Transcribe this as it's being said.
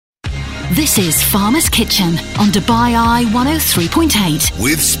This is Farmer's Kitchen on Dubai Eye 103.8.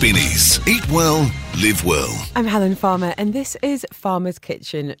 With Spinneys. Eat well, live well. I'm Helen Farmer and this is Farmer's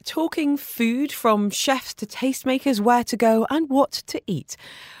Kitchen, talking food from chefs to tastemakers, where to go and what to eat.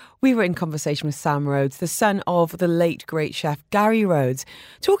 We were in conversation with Sam Rhodes, the son of the late great chef Gary Rhodes,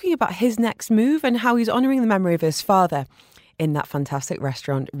 talking about his next move and how he's honouring the memory of his father in that fantastic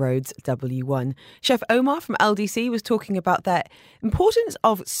restaurant, Rhodes W1. Chef Omar from LDC was talking about the importance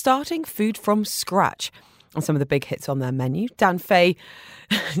of starting food from scratch and some of the big hits on their menu. Dan Fay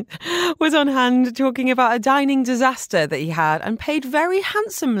was on hand talking about a dining disaster that he had and paid very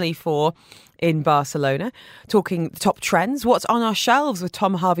handsomely for in Barcelona, talking top trends, what's on our shelves with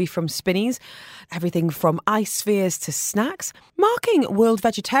Tom Harvey from Spinneys, everything from ice spheres to snacks. Marking World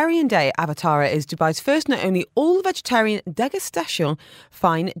Vegetarian Day, Avatara is Dubai's first not only all-vegetarian degustation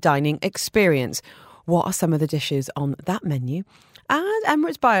fine dining experience. What are some of the dishes on that menu? And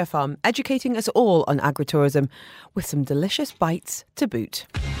Emirates Biofarm, educating us all on agritourism with some delicious bites to boot.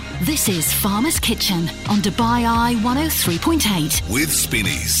 This is Farmer's Kitchen on Dubai Eye 103.8. With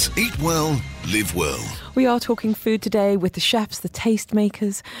Spinneys. Eat well, live well. We are talking food today with the chefs, the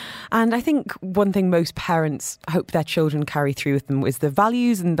tastemakers. And I think one thing most parents hope their children carry through with them is the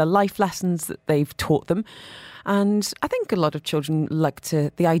values and the life lessons that they've taught them. And I think a lot of children like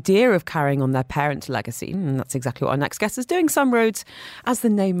the idea of carrying on their parents' legacy. And that's exactly what our next guest is doing. Sam Rhodes, as the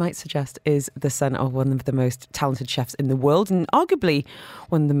name might suggest, is the son of one of the most talented chefs in the world and arguably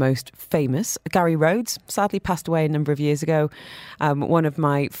one of the most famous. Gary Rhodes sadly passed away a number of years ago. One of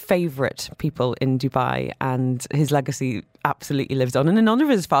my favourite people in Dubai, and his legacy absolutely lives on. And in honour of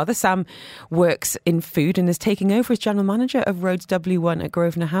his father, Sam works in food and is taking over as general manager of Rhodes W1 at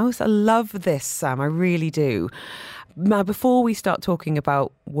Grosvenor House. I love this, Sam. I really do. Now, before we start talking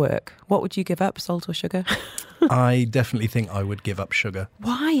about work, what would you give up, salt or sugar? I definitely think I would give up sugar.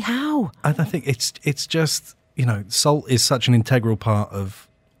 Why? How? I think it's just, salt is such an integral part of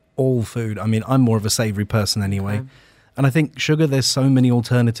all food. I mean, I'm more of a savoury person anyway. Okay. And I think sugar, there's so many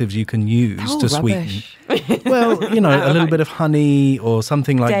alternatives you can use to sweeten. Well, a little bit of honey or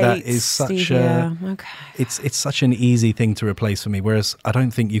something like that is such stevia. It's such an easy thing to replace for me, whereas I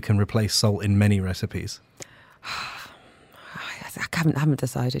don't think you can replace salt in many recipes. I haven't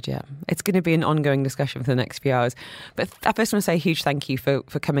decided yet. It's going to be an ongoing discussion for the next few hours. But I first want to say a huge thank you for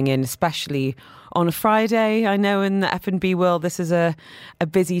coming in, especially on a Friday. I know in the F&B world this is a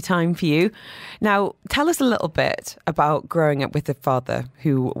busy time for you. Now, tell us a little bit about growing up with a father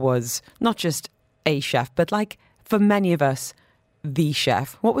who was not just a chef, but like for many of us, the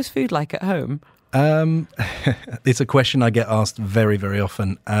chef. What was food like at home? It's a question I get asked very, very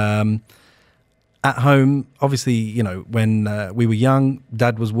often. At home, obviously, when we were young,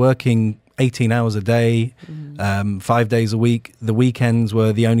 Dad was working 18 hours a day, 5 days a week. The weekends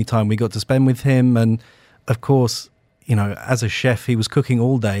were the only time we got to spend with him. And of course, as a chef, he was cooking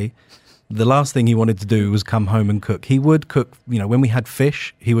all day. The last thing he wanted to do was come home and cook. He would cook, when we had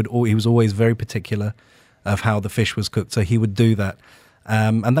fish, he was always very particular of how the fish was cooked. So he would do that.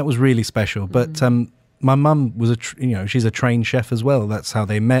 And that was really special. But my mum was she's a trained chef as well. That's how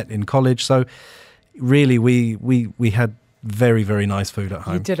they met in college. So really, we had very, very nice food at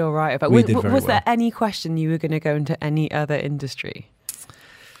home. You did all right. But was there any question you were going to go into any other industry?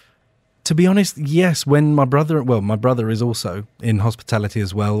 To be honest, yes. When my brother is also in hospitality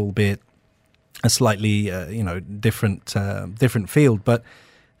as well, albeit a slightly, different field. But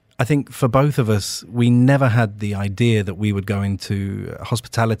I think for both of us, we never had the idea that we would go into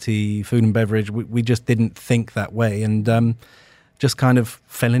hospitality, food and beverage. We just didn't think that way, and just kind of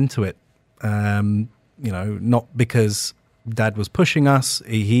fell into it. Not because Dad was pushing us.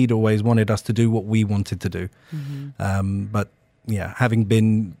 He'd always wanted us to do what we wanted to do. But yeah, having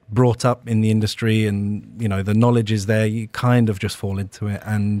been brought up in the industry and, the knowledge is there, you kind of just fall into it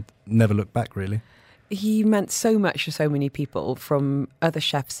and never look back, really. He meant so much to so many people, from other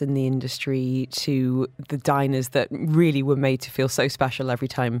chefs in the industry to the diners that really were made to feel so special every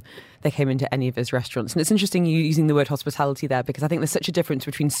time they came into any of his restaurants. And it's interesting you using the word hospitality there, because I think there's such a difference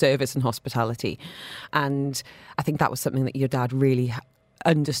between service and hospitality. And I think that was something that your dad really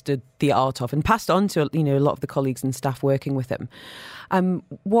understood the art of and passed on to, a lot of the colleagues and staff working with him.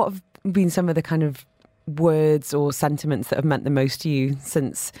 What have been some of the kind of words or sentiments that have meant the most to you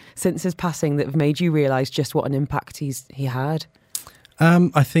since his passing, that have made you realise just what an impact he had?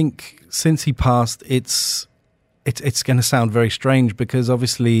 I think since he passed, it's going to sound very strange, because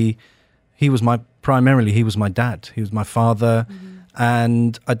obviously he was my dad. He was my father.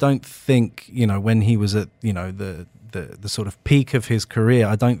 And I don't think, when he was at, the sort of peak of his career,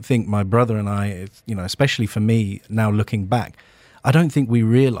 I don't think my brother and I, especially for me now looking back, I don't think we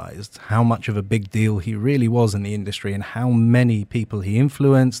realised how much of a big deal he really was in the industry and how many people he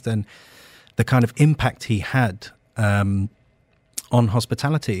influenced and the kind of impact he had on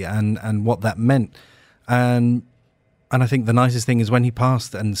hospitality and what that meant. And I think the nicest thing is when he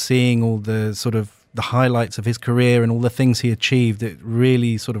passed and seeing all the sort of the highlights of his career and all the things he achieved, it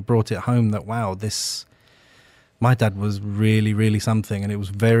really sort of brought it home that, wow, my dad was really, really something. And it was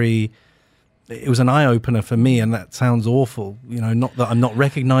an eye-opener for me, and that sounds awful, not that I'm not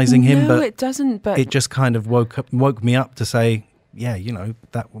recognising him, but it doesn't, but it just kind of woke me up to say, yeah,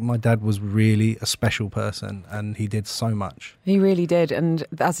 that my dad was really a special person and he did so much. He really did. And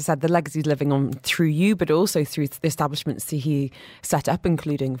as I said, the legacy's living on through you, but also through the establishments that he set up,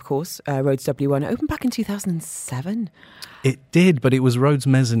 including, of course, Rhodes W1. It opened back in 2007. It did, but it was Rhodes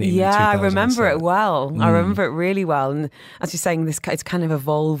Mezzanine. Yeah, in I remember it well. I Mm. remember it really well. And as you're saying, it's kind of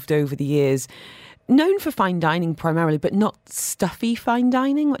evolved over the years. Known for fine dining primarily, but not stuffy fine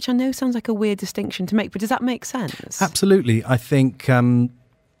dining, which I know sounds like a weird distinction to make, but does that make sense? Absolutely. I think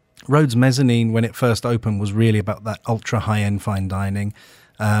Rhodes Mezzanine, when it first opened, was really about that ultra high-end fine dining.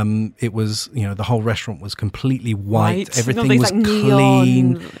 It was, the whole restaurant was completely white. Everything was like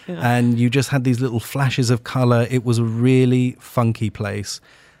clean. neon. Yeah. And you just had these little flashes of colour. It was a really funky place.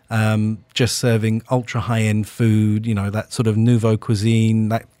 Just serving ultra high-end food, that sort of nouveau cuisine,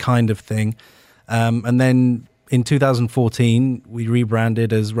 that kind of thing. And then in 2014, we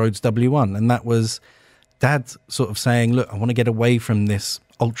rebranded as Rhodes W1. And that was Dad sort of saying, look, I want to get away from this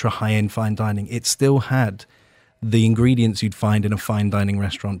ultra high-end fine dining. It still had the ingredients you'd find in a fine dining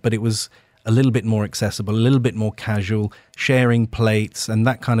restaurant, but it was a little bit more accessible, a little bit more casual, sharing plates and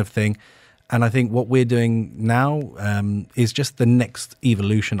that kind of thing. And I think what we're doing now is just the next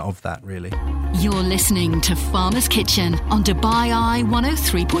evolution of that, really. You're listening to Farmer's Kitchen on Dubai Eye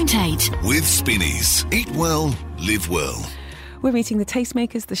 103.8. With Spinneys. Eat well, live well. We're meeting the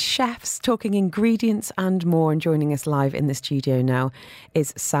tastemakers, the chefs, talking ingredients and more. And joining us live in the studio now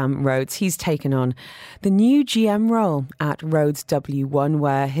is Sam Rhodes. He's taken on the new GM role at Rhodes W1,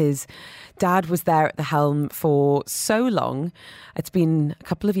 where his dad was there at the helm for so long. It's been a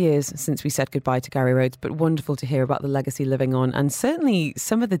couple of years since we said goodbye to Gary Rhodes, but wonderful to hear about the legacy living on. And certainly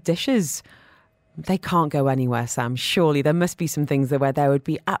some of the dishes, they can't go anywhere, Sam. Surely there must be some things where there would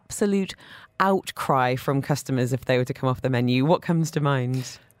be absolute outcry from customers if they were to come off the menu. What comes to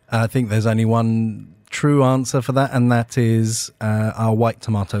mind? I think there's only one true answer for that, and that is our white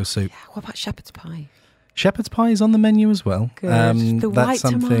tomato soup. Yeah, what about shepherd's pie? Shepherd's pie is on the menu as well. Good. The white that's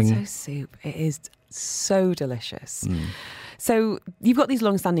something... tomato soup, it is so delicious. So you've got these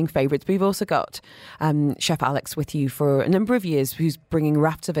long-standing favourites, but you've also got Chef Alex with you for a number of years, who's bringing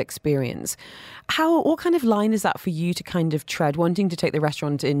rafts of experience. What kind of line is that for you to kind of tread, wanting to take the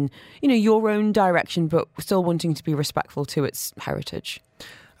restaurant in, your own direction, but still wanting to be respectful to its heritage?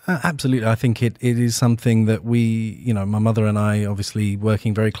 Absolutely. I think it is something that we, my mother and I, obviously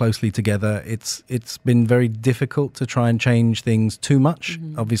working very closely together, it's been very difficult to try and change things too much,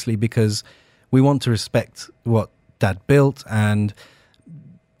 obviously, because we want to respect what Dad built,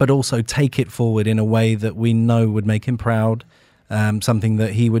 but also take it forward in a way that we know would make him proud, something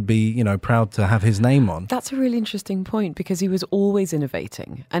that he would be, proud to have his name on. That's a really interesting point, because he was always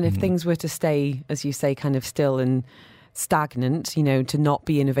innovating. And if things were to stay, as you say, kind of still and stagnant, to not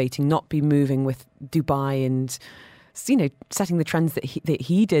be innovating, not be moving with Dubai and, setting the trends that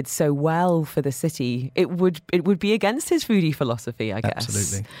he did so well for the city, it would be against his foodie philosophy, I guess.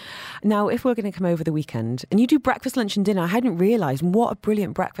 Absolutely. Now, if we're going to come over the weekend and you do breakfast, lunch and dinner, I hadn't realised what a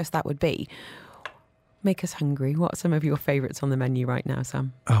brilliant breakfast that would be. Make us hungry. What are some of your favourites on the menu right now,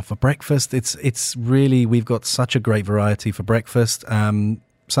 Sam? Oh, for breakfast, it's really, we've got such a great variety for breakfast.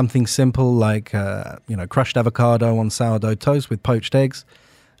 Something simple like, crushed avocado on sourdough toast with poached eggs.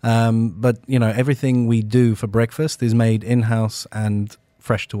 But, everything we do for breakfast is made in-house and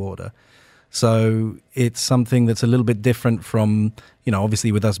fresh to order. So it's something that's a little bit different from,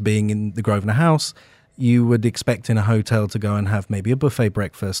 obviously with us being in the Grosvenor House, you would expect in a hotel to go and have maybe a buffet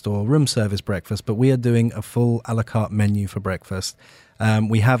breakfast or room service breakfast, but we are doing a full a la carte menu for breakfast.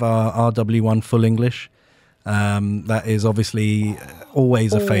 We have our RW1 full English. That is obviously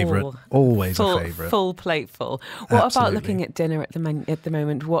always a favourite. Always a favourite. Full plateful. What Absolutely. about looking at dinner at the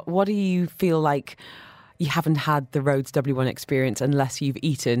moment? What do you feel like you haven't had the Rhodes W1 experience unless you've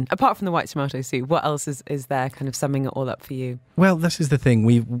eaten? Apart from the white tomato soup, what else is there kind of summing it all up for you? Well, this is the thing.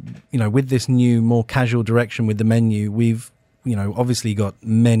 We've, with this new, more casual direction with the menu, we've, obviously got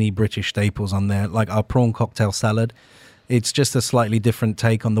many British staples on there, like our prawn cocktail salad. It's just a slightly different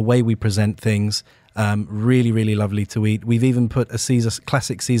take on the way we present things. Really, really lovely to eat. We've even put a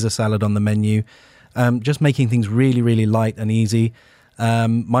classic Caesar salad on the menu. Just making things really, really light and easy.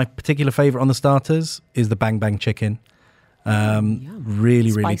 My particular favourite on the starters is the Bang Bang chicken.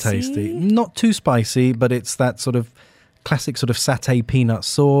 Really, really tasty. Not too spicy, but it's that sort of classic sort of satay peanut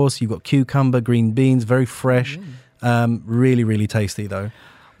sauce. You've got cucumber, green beans, very fresh. Really, really tasty though.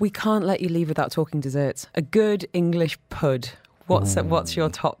 We can't let you leave without talking desserts. A good English pud. What's your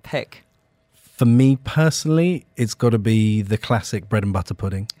top pick? For me personally, it's got to be the classic bread and butter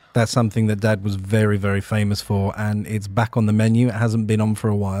pudding. That's something that Dad was very, very famous for, and it's back on the menu. It hasn't been on for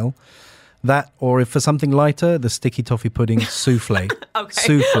a while. That, or if for something lighter, the sticky toffee pudding souffle. Okay.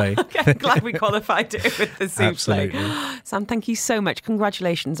 Souffle. Okay, glad we qualified it with the souffle. Absolutely. Sam, thank you so much.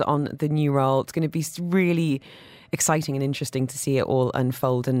 Congratulations on the new role. It's going to be really exciting and interesting to see it all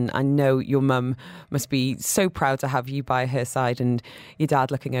unfold. And I know your mum must be so proud to have you by her side and your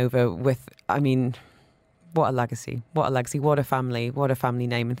dad looking over with, I mean, what a legacy. What a legacy. What a family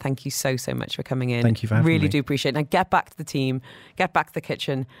name. And thank you so much for coming in. Thank you for having me. Really do appreciate it. Now get back to the team, get back to the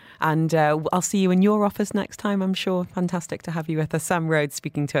kitchen, and I'll see you in your office next time, I'm sure. Fantastic to have you with us. Sam Rhodes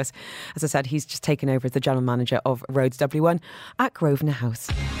speaking to us. As I said, he's just taken over as the general manager of Rhodes W1 at Grosvenor House.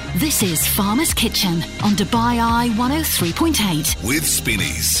 This is Farmer's Kitchen on Dubai Eye 103.8. With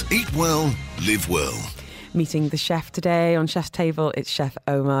Spinneys. Eat well, live well. Meeting the chef today on Chef's Table, it's Chef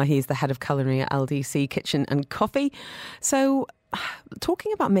Omar. He's the head of culinary at LDC Kitchen and Coffee. So,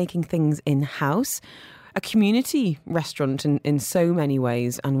 talking about making things in-house, a community restaurant in so many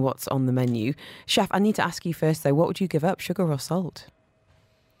ways and what's on the menu. Chef, I need to ask you first though, what would you give up, sugar or salt?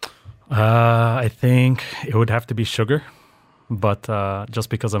 I think it would have to be sugar, but just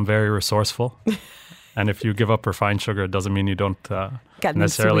because I'm very resourceful. And if you give up refined sugar, it doesn't mean you don't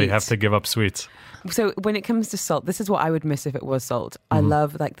necessarily have to give up sweets. So when it comes to salt, this is what I would miss if it was salt. I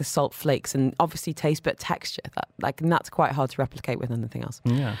love like the salt flakes and obviously taste, but texture. And that's quite hard to replicate with anything else.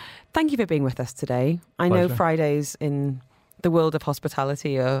 Yeah. Thank you for being with us today. I know Fridays in the world of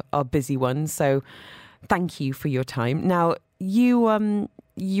hospitality are busy ones, so thank you for your time. Now, you're in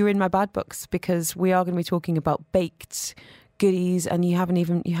my bad books because we are going to be talking about baked goodies, and you haven't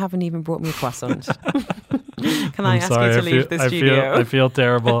even brought me a croissant. Can I ask you to leave the studio? I feel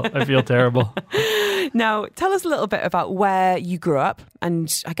terrible. Now, tell us a little bit about where you grew up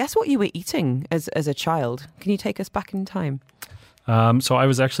and I guess what you were eating as a child. Can you take us back in time? So I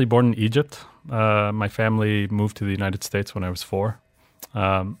was actually born in Egypt. My family moved to the United States when I was 4.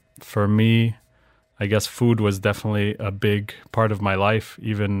 For me, I guess food was definitely a big part of my life.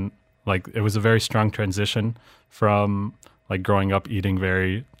 Even like it was a very strong transition from like growing up eating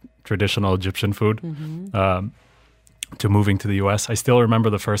very traditional Egyptian food to moving to the US. I still remember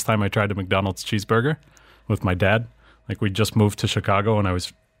the first time I tried a McDonald's cheeseburger with my dad. Like we just moved to Chicago and I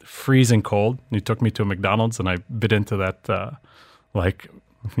was freezing cold. And he took me to a McDonald's and I bit into that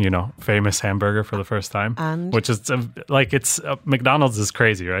famous hamburger for the first time. And? Which is McDonald's is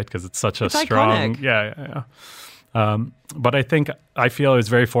crazy, right? Because it's such a strong... Iconic. Yeah. But I feel I was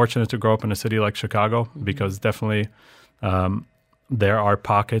very fortunate to grow up in a city like Chicago because definitely... there are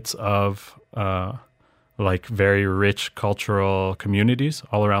pockets of very rich cultural communities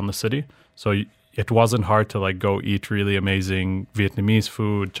all around the city. So it wasn't hard to like go eat really amazing Vietnamese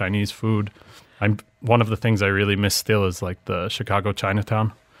food, Chinese food. One of the things I really miss still is like the Chicago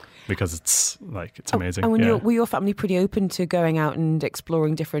Chinatown because it's amazing. And were your family pretty open to going out and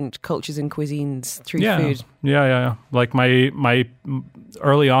exploring different cultures and cuisines through food? Yeah. Like my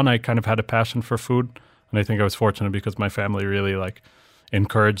early on, I kind of had a passion for food. And I think I was fortunate because my family really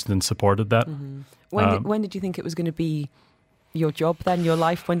encouraged and supported that. When did you think it was going to be your job then, your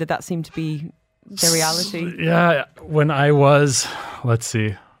life? When did that seem to be the reality? Yeah, when I was,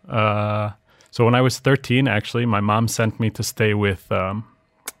 so when I was 13, actually, my mom sent me to stay with an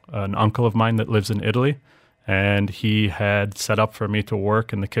uncle of mine that lives in Italy. And he had set up for me to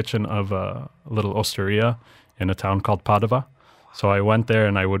work in the kitchen of a little osteria in a town called Padova. So I went there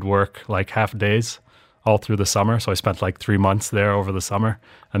and I would work half days all through the summer. So I spent 3 months there over the summer.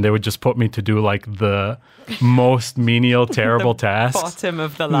 And they would just put me to do the most menial, terrible tasks. Bottom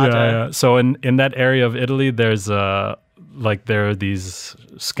of the ladder. Yeah. So in that area of Italy, there's there are these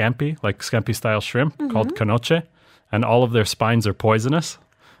scampi, scampi style shrimp called canoce. And all of their spines are poisonous.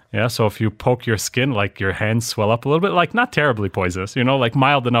 Yeah, so if you poke your skin, your hands swell up a little bit, not terribly poisonous,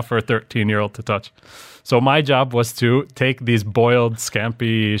 mild enough for a 13-year-old to touch. So my job was to take these boiled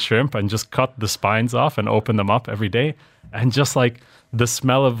scampi shrimp and just cut the spines off and open them up every day. And just the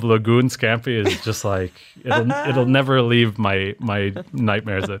smell of lagoon scampi is just it'll never leave my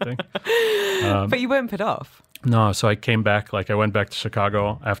nightmares, I think. But you weren't put off. No, so I came back, I went back to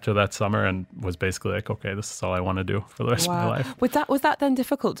Chicago after that summer and was basically like, okay, this is all I want to do for the rest of my life. Was that then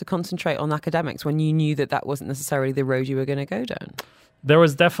difficult to concentrate on academics when you knew that wasn't necessarily the road you were going to go down? There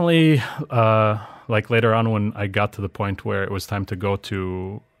was definitely, later on when I got to the point where it was time to go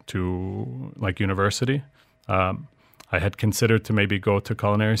to university, I had considered to maybe go to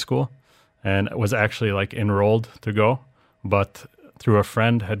culinary school and was actually enrolled to go, but through a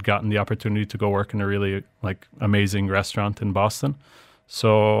friend had gotten the opportunity to go work in a really amazing restaurant in Boston.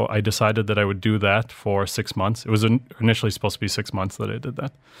 So I decided that I would do that for 6 months. It was initially supposed to be 6 months that I did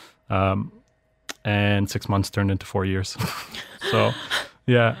that. And 6 months turned into 4 years. So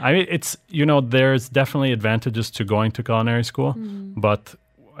yeah, I mean, it's, there's definitely advantages to going to culinary school, but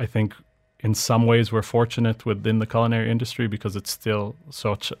I think in some ways we're fortunate within the culinary industry because it's still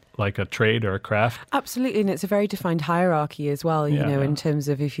such like a trade or a craft. Absolutely, and it's a very defined hierarchy as well, in terms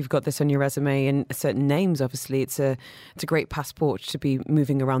of if you've got this on your resume and certain names, obviously it's a great passport to be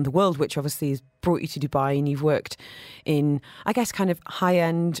moving around the world, which obviously has brought you to Dubai, and you've worked in, I guess, kind of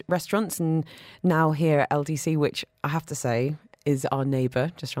high-end restaurants, and now here at LDC, which I have to say is our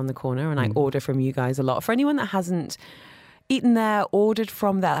neighbour just around the corner, and I order from you guys a lot. For anyone that hasn't eaten there, ordered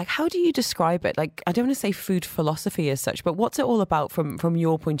from there, how do you describe it? I don't want to say food philosophy as such, but what's it all about from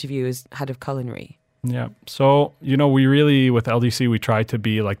your point of view as head of culinary? Yeah. So, we really, with LDC, we try to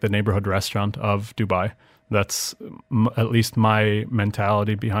be like the neighborhood restaurant of Dubai. That's at least my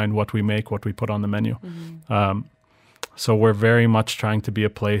mentality behind what we make, what we put on the menu. So we're very much trying to be a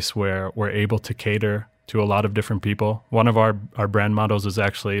place where we're able to cater to a lot of different people. One of our brand mottos is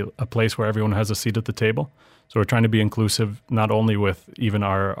actually a place where everyone has a seat at the table. So we're trying to be inclusive, not only with even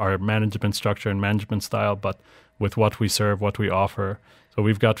our management structure and management style, but with what we serve, what we offer. So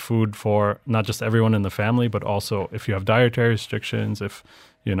we've got food for not just everyone in the family, but also if you have dietary restrictions, if,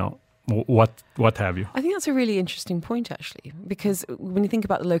 what have you. I think that's a really interesting point, actually, because when you think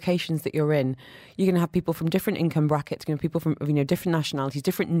about the locations that you're in, you're going to have people from different income brackets, you're going to have people from different nationalities,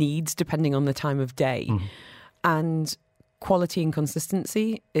 different needs depending on the time of day. And quality and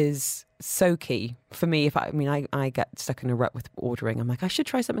consistency is so key for me. I get stuck in a rut with ordering. I'm like, I should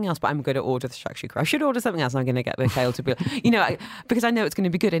try something else, but I'm going to order the shakshuka. I should order something else, and I'm going to get the kale to be, because I know it's going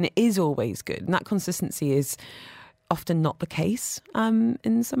to be good, and it is always good. And that consistency is often not the case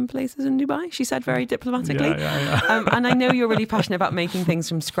in some places in Dubai, she said very diplomatically. And I know you're really passionate about making things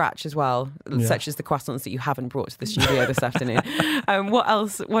from scratch as well, such as the croissants that you haven't brought to the studio this afternoon. What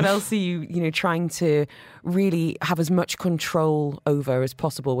else are you trying to really have as much control over as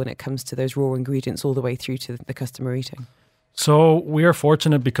possible when it comes to those raw ingredients all the way through to the customer eating? So we are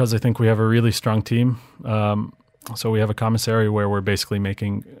fortunate because I think we have a really strong team. So we have a commissary where we're basically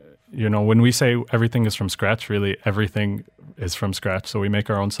making, when we say everything is from scratch, really everything is from scratch. So we make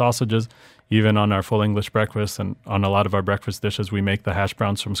our own sausages, even on our full English breakfast, and on a lot of our breakfast dishes, we make the hash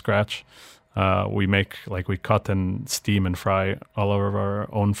browns from scratch. We cut and steam and fry all of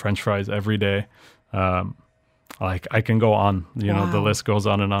our own French fries every day. I can go on, the list goes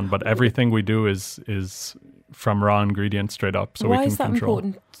on and on, but everything we do is from raw ingredients straight up. So Why we can is that control.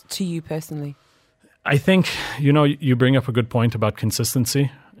 important to you personally? I think, you bring up a good point about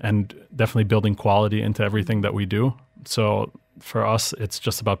consistency and definitely building quality into everything that we do. So for us, it's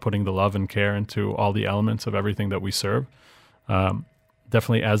just about putting the love and care into all the elements of everything that we serve.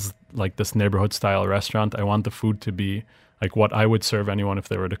 Definitely as this neighborhood style restaurant, I want the food to be like what I would serve anyone if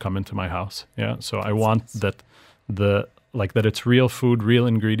they were to come into my house. Yeah. So I want that that it's real food, real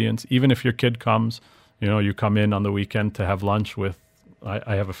ingredients. Even if your kid comes, you come in on the weekend to have lunch with,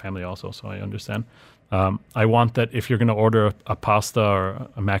 I have a family also, so I understand. I want that if you're going to order a pasta or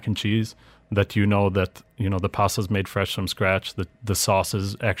a mac and cheese, that that the pasta's made fresh from scratch, the sauce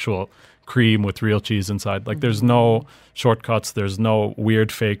is actual cream with real cheese inside. There's no shortcuts, there's no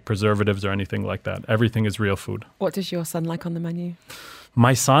weird fake preservatives or anything like that. Everything is real food. What does your son like on the menu?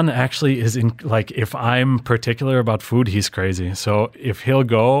 My son actually is if I'm particular about food, he's crazy. So if he'll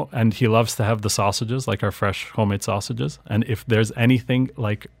go, and he loves to have the sausages, like our fresh homemade sausages, and if there's anything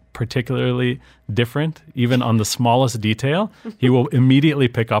particularly different, even on the smallest detail, he will immediately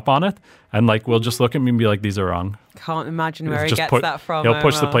pick up on it, and will just look at me and be like, these are wrong. Can't imagine where he gets that from. He'll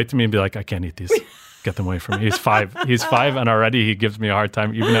push the plate to me and be like, I can't eat these. Get them away from me. He's 5, and already he gives me a hard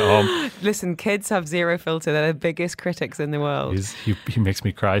time, even at home. Listen, kids have zero filter. They're the biggest critics in the world. He makes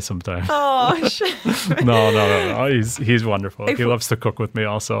me cry sometimes. Oh, shit. No. He's wonderful. He loves to cook with me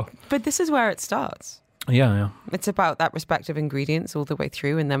also. But this is where it starts. Yeah. It's about that respect of ingredients all the way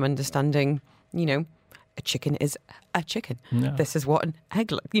through, and them understanding, a chicken is a chicken. Yeah. This is what an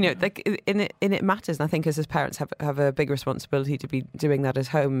egg looks. It matters. And I think as parents have a big responsibility to be doing that at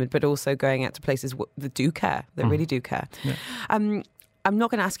home, but also going out to places that do care, that really do care. Yeah. I'm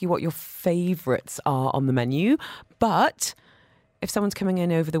not going to ask you what your favourites are on the menu, but if someone's coming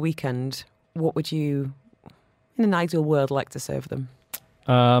in over the weekend, what would you, in an ideal world, like to serve them?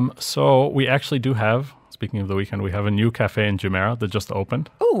 So we actually do have, speaking of the weekend, we have a new cafe in Jumeirah that just opened.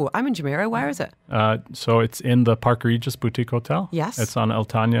 Oh, I'm in Jumeirah. Where is it? So it's in the Park Regis Boutique Hotel. Yes. It's on El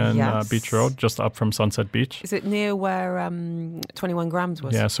Tanya and Yes. Beach Road, just up from Sunset Beach. Is it near where 21 Grams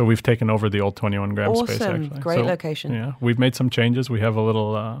was? Yeah, so we've taken over the old 21 gram space, Awesome. actually. Great So, location. Yeah, we've made some changes. We have a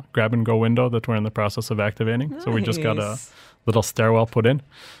little grab-and-go window that we're in the process of activating. So we just got a Nice. little stairwell put in.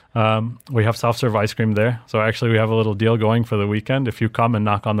 We have soft-serve ice cream there. So actually we have a little deal going for the weekend. If you come and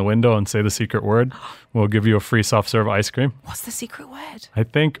knock on the window and say the secret word, we'll give you a free soft-serve ice cream. What's the secret word?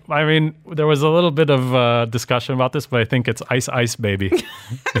 I mean, there was a little bit of discussion about this, but I think it's ice, ice, baby.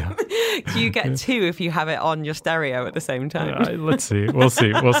 Yeah. Do you get two if you have it on your stereo at the same time? Let's see. We'll see.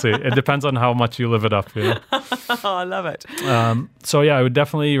 It depends on how much you live it up. You know? Oh, I love it. So yeah, I would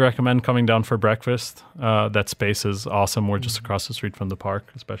definitely recommend coming down for breakfast. That space is awesome. We're just across the street from the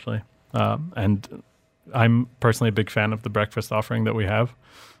park, especially. And I'm personally a big fan of the breakfast offering that we have.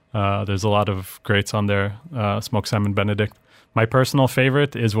 There's a lot of greats on there. Smoked salmon Benedict. My personal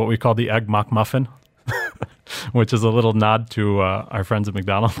favorite is what we call the egg mock muffin, which is a little nod to our friends at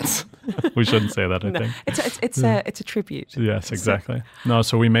McDonald's. We shouldn't say that, I think. It's a tribute. Yes, exactly. No,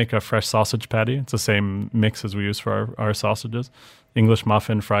 so we make a fresh sausage patty. It's the same mix as we use for our sausages. English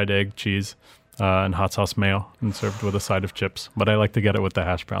muffin, fried egg, cheese, and hot sauce mayo, and served with a side of chips. But I like to get it with the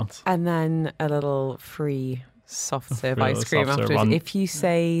hash browns. And then a little free soft serve Free ice cream soft serve afterwards. on- If you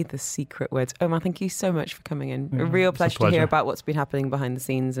say the secret words. Omar, thank you so much for coming in. Yeah, a real it's a pleasure to hear pleasure. about what's been happening behind the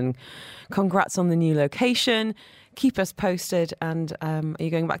scenes, and congrats on the new location. Keep us posted. And are you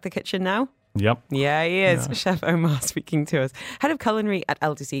going back to the kitchen now? Yep. Yeah, he is. Yeah. Chef Omar speaking to us. Head of culinary at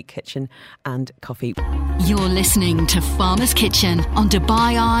LDC Kitchen and Coffee. You're listening to Farmer's Kitchen on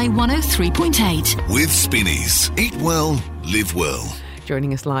Dubai Eye 103.8. With Spinneys. Eat well, live well.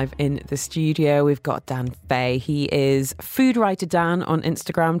 Joining us live in the studio, we've got Dan Fay. He is food writer Dan on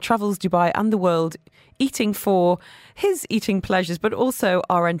Instagram, travels Dubai and the world, eating for his eating pleasures, but also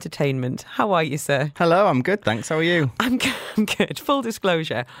our entertainment. How are you, sir? Hello, I'm good, thanks. How are you? I'm good. Full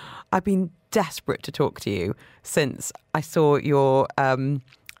disclosure, I've been desperate to talk to you since I saw your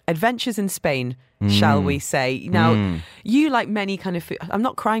adventures in Spain, shall we say. Now, you, like many kind of food, I'm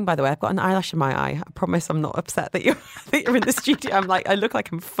not crying, by the way. I've got an eyelash in my eye. I promise I'm not upset that you're in the studio. I look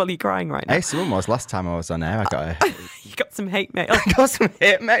like I'm fully crying right now. Hey, someone was last time I was on air. You got some hate mail. I got some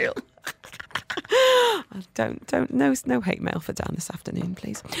hate mail. No hate mail for Dan this afternoon,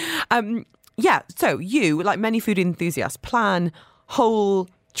 please. Yeah, so you, like many food enthusiasts, plan whole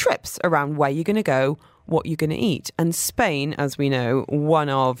trips around where you're going to go, what you're going to eat. And Spain, as we know, one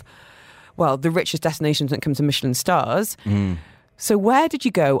of, well, the richest destinations when it comes to Michelin stars. So where did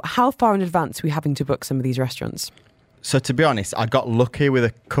you go? How far in advance were you having to book some of these restaurants? So to be honest, I got lucky with a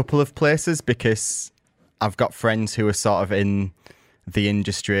couple of places because I've got friends who are sort of in the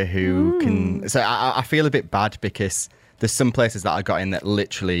industry who can... So I feel a bit bad because there's some places that I got in that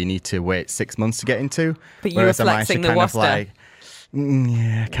literally you need to wait 6 months to get into. But you were whereas I managed to flexing the kind of Worcester. like...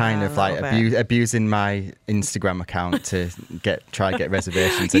 Yeah, kind Yeah, of a like little bit. abusing my Instagram account to try to get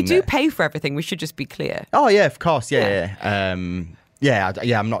reservations. You in do there. pay for everything. We should just be clear. Oh yeah, of course, Yeah. yeah.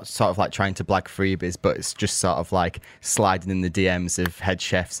 I'm not sort of like trying to blag freebies, but it's just sort of like sliding in the DMs of head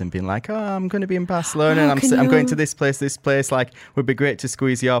chefs and being like, "Oh, I'm going to be in Barcelona, and can I'm going you- to this place. Like, would be great to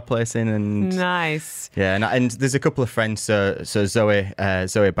squeeze your place in." And Nice. yeah, and there's a couple of friends. So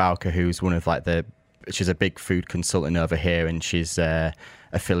Zoe Bowker, who's one of like she's a big food consultant over here, and she's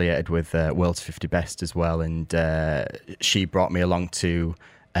affiliated with World's 50 Best as well, and she brought me along to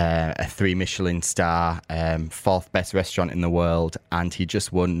a 3 Michelin star, 4th best restaurant in the world, and he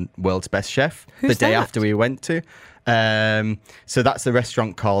just won World's Best Chef Who's the day that? after we went to. So that's a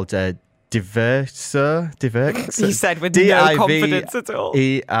restaurant called Diverso. You said with no confidence at all.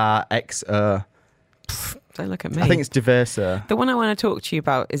 Diverxo. Don't look at me. I think it's Diverso. The one I want to talk to you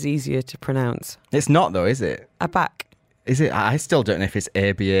about is easier to pronounce. It's not though, is it? Abac. Is it? I still don't know if it's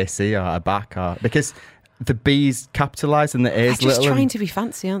ABAC or ABAC or because the B's capitalised and the They're A's just little. trying to be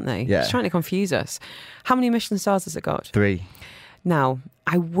fancy, aren't they? Yeah. Just trying to confuse us. How many Michelin stars has it got? 3. Now,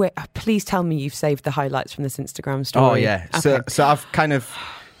 please tell me you've saved the highlights from this Instagram story. Oh yeah. Okay. So I've kind of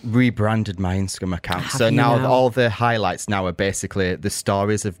rebranded my Instagram account. Have So you now now? all the highlights now are basically the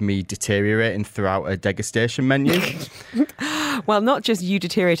stories of me deteriorating throughout a degustation menu. Well, not just you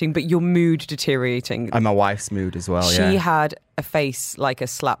deteriorating, but your mood deteriorating. And my wife's mood as well, She had a face like a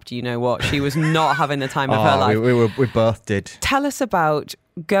slapped, you know what? She was not having the time of her life. We both did. Tell us about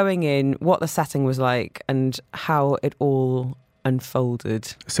going in, what the setting was like, and how it all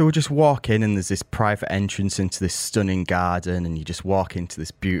unfolded. So we just walk in and there's this private entrance into this stunning garden, and you just walk into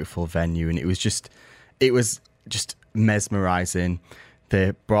this beautiful venue, and it was just mesmerising.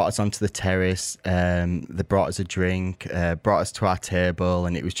 They brought us onto the terrace, they brought us a drink, brought us to our table,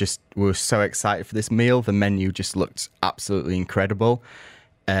 and it was just, we were so excited for this meal. The menu just looked absolutely incredible.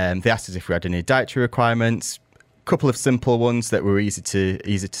 They asked us if we had any dietary requirements, a couple of simple ones that were easy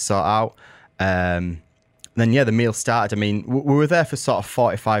to sort out. Then the meal started. I mean, we were there for sort of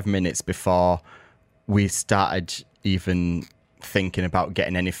 45 minutes before we started even thinking about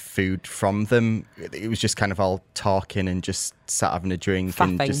getting any food from them. It was just kind of all talking and just sat having a drink.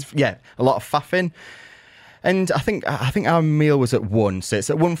 Faffing. And just a lot of faffing. And I think our meal was at 1, so it's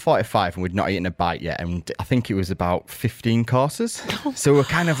at 1:45 and we'd not eaten a bite yet, and I think it was about 15 courses. So we're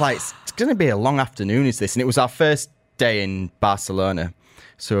kind of like, it's going to be a long afternoon, is this? And it was our first day in Barcelona,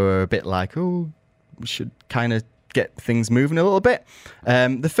 so we're a bit like, we should kind of get things moving a little bit.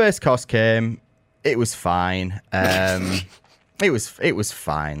 The first course came, it was fine. It was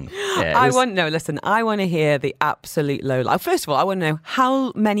fine. Yeah, I want to hear the absolute low life. First of all, I want to know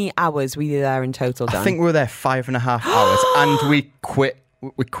how many hours were you there in total, Dan? I think we were there 5.5 hours, and we quit.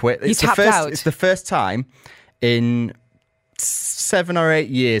 You tapped out. It's the first time in 7 or 8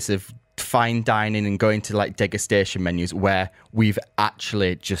 years of fine dining and going to like degustation menus where we've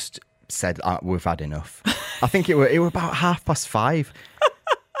actually just said we've had enough. I think it were about 5:30.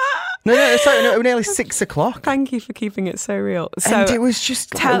 No, it was nearly 6 o'clock. Thank you for keeping it so real. So And it was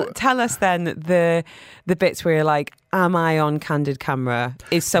just tell us then the bits where you're like, am I on candid camera?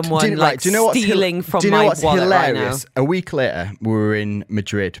 Is someone stealing from my wallet hilarious? right now? A week later, we were in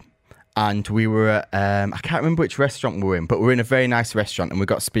Madrid, and we were at, I can't remember which restaurant we were in, but we were in a very nice restaurant, and we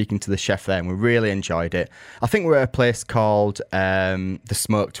got speaking to the chef there, and we really enjoyed it. I think we were at a place called The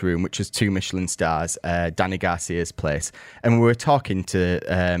Smoked Room, which has 2 Michelin stars, Danny Garcia's place, and we were talking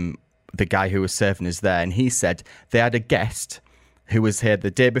to the guy who was serving us there, and he said they had a guest who was here the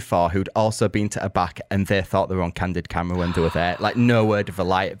day before who'd also been to Abac, and they thought they were on candid camera when they were there. Like, no word of a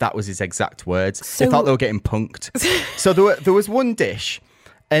lie. That was his exact words. So- They thought they were getting punked. So there was one dish,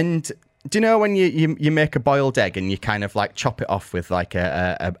 and do you know when you make a boiled egg and you kind of like chop it off with like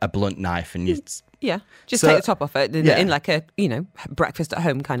a blunt knife, and you... Yeah, just So- take the top off it Yeah. in like a, breakfast at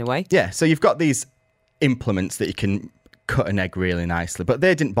home kind of way. Yeah, so you've got these implements that you can cut an egg really nicely, but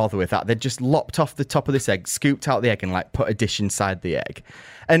they didn't bother with that. They just lopped off the top of this egg, scooped out the egg, and like put a dish inside the egg.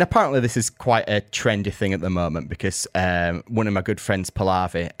 And apparently this is quite a trendy thing at the moment, because one of my good friends,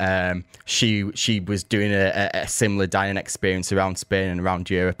 Pallavi, she was doing a similar dining experience around Spain and around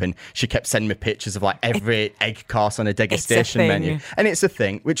Europe, and she kept sending me pictures of like every egg course on a degustation thing. menu. And it's a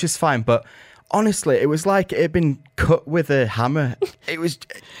thing, which is fine, but honestly, it was like it had been cut with a hammer. It was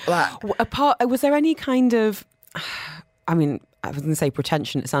like... Was there any kind of... I mean, I was going to say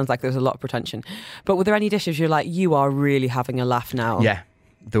pretension. It sounds like there was a lot of pretension. But were there any dishes you're like, you are really having a laugh now? Yeah,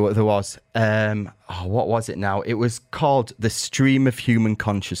 there was. What was it now? It was called The Stream of Human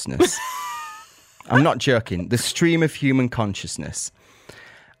Consciousness. I'm not joking. The Stream of Human Consciousness.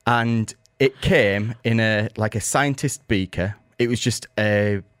 And it came in a scientist beaker. It was just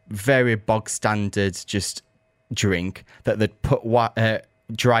a very bog standard just drink that they'd put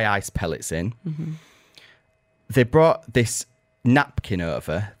dry ice pellets in. Mm-hmm. They brought this napkin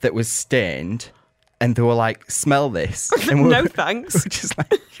over that was stained, and they were like, smell this. And No thanks. We're just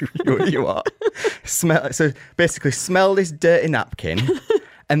like, you are. So basically, smell this dirty napkin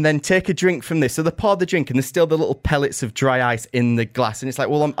and then take a drink from this. So they poured the drink, and there's still the little pellets of dry ice in the glass. And it's like,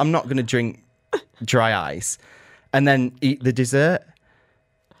 well, I'm not going to drink dry ice. And then eat the dessert.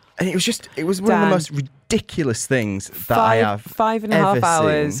 And it was one Dan, of the most ridiculous things that I have 5.5 ever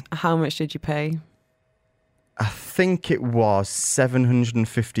hours. seen. How much did you pay? I think it was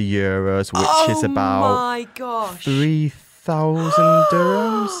 750 euros, which is about my gosh. 3,000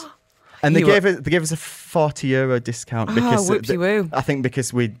 dirhams. And they gave us a 40 euro discount because whoopsie-woo. I think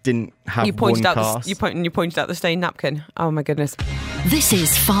because we didn't have You pointed one out course. you pointed out the stained napkin. Oh my goodness. This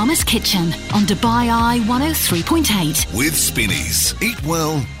is Farmer's Kitchen on Dubai Eye 103.8. With Spinneys. Eat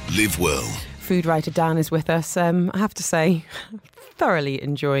well, live well. Food writer Dan is with us. I have to say, thoroughly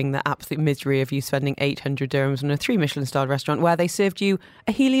enjoying the absolute misery of you spending 800 dirhams on a 3 Michelin starred restaurant where they served you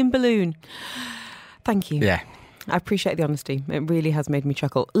a helium balloon. Thank you. Yeah. I appreciate the honesty. It really has made me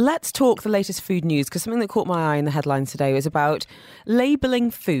chuckle. Let's talk the latest food news, because something that caught my eye in the headlines today was about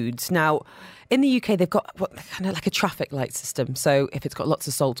labelling foods. Now, in the UK, they've got kind of like a traffic light system. So if it's got lots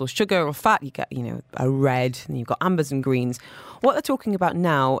of salt or sugar or fat, you get, a red, and you've got ambers and greens. What they're talking about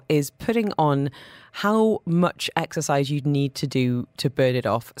now is putting on how much exercise you'd need to do to burn it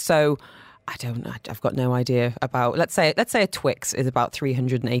off. So I've got no idea about, let's say a Twix is about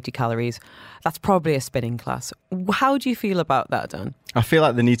 380 calories. That's probably a spinning class. How do you feel about that, Dan? I feel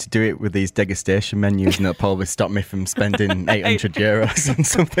like they need to do it with these degustation menus, and it'll probably stop me from spending 800 euros on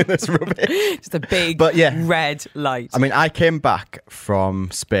something that's rubbish. Just a big red light. I mean, I came back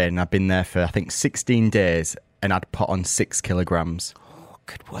from Spain. I've been there for, I think, 16 days, and I'd put on 6 kilograms. Oh,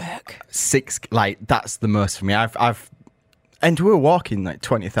 good work. That's the most for me. And we were walking like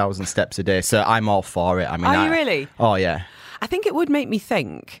 20,000 steps a day, so I'm all for it. I mean, Are you really? Oh, yeah. I think it would make me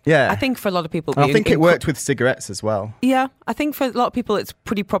think. Yeah. I think for a lot of people... I think it worked with cigarettes as well. Yeah. I think for a lot of people it's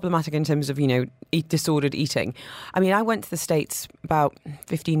pretty problematic in terms of, disordered eating. I mean, I went to the States about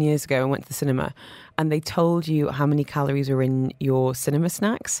 15 years ago and went to the cinema, and they told you how many calories are in your cinema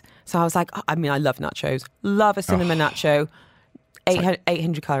snacks. So I was like, I love nachos. Love a cinema nacho.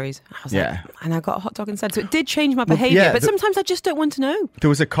 800 calories. I was like, and I got a hot dog instead. So it did change my behaviour, but sometimes I just don't want to know. There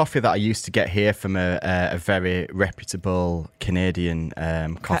was a coffee that I used to get here from a very reputable Canadian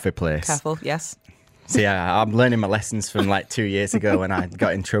coffee place. Careful, yes. So yeah, I'm learning my lessons from like 2 years ago when I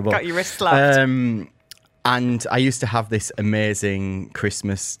got in trouble. Got your wrist slapped. And I used to have this amazing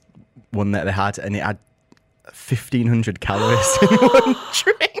Christmas one that they had, and it had 1,500 calories in one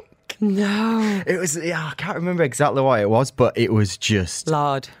drink. No. It was, I can't remember exactly what it was, but it was just...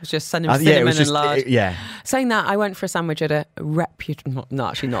 lard. It was just cinnamon and lard. Yeah. Saying that, I went for a sandwich at a reputable,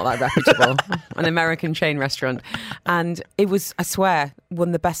 not that reputable, an American chain restaurant. And it was, I swear, one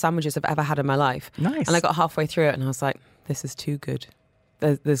of the best sandwiches I've ever had in my life. Nice. And I got halfway through it and I was like, this is too good.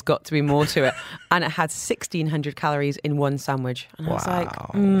 There's got to be more to it. And it had 1,600 calories in one sandwich. And I was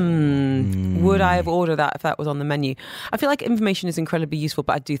like, would I have ordered that if that was on the menu? I feel like information is incredibly useful,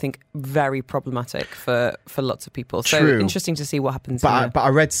 but I do think very problematic for lots of people. So True. Interesting to see what happens. But I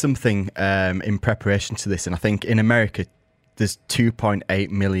read something in preparation to this, and I think in America there's 2.8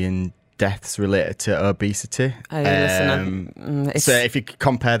 million deaths related to obesity. So if you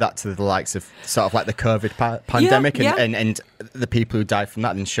compare that to the likes of sort of like the COVID pandemic and the people who died from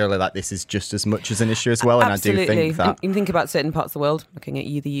that, then surely like this is just as much as an issue as well. Absolutely. And I do think that you think about certain parts of the world, looking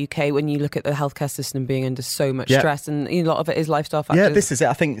at the UK, when you look at the healthcare system being under so much stress, and a lot of it is lifestyle factors. Yeah, this is it.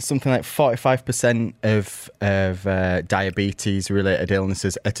 I think something like 45% of diabetes related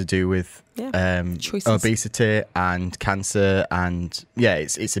illnesses are to do with obesity and cancer, and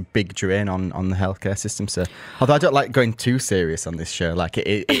it's a big drain on the healthcare system. So although I don't like going too serious on this show, like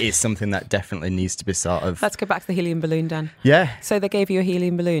it is something that definitely needs to be sort of... Let's go back to the helium balloon, Dan. Yeah. So they gave you a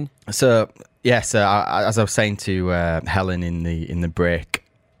helium balloon. So as I was saying to Helen in the break,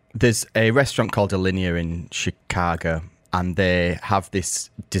 there's a restaurant called Alinea in Chicago, and they have this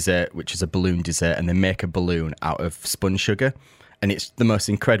dessert which is a balloon dessert, and they make a balloon out of spun sugar. And it's the most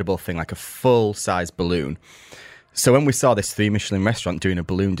incredible thing, like a full-size balloon. So when we saw this 3 Michelin restaurant doing a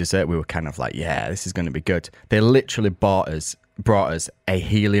balloon dessert, we were kind of like, yeah, this is going to be good. They literally brought us a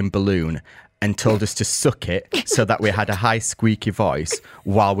helium balloon and told us to suck it so that we had a high squeaky voice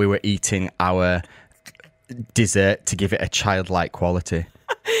while we were eating our dessert to give it a childlike quality.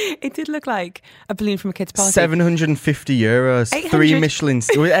 It did look like a balloon from a kid's party. 750 euros, 800. 3 Michelin...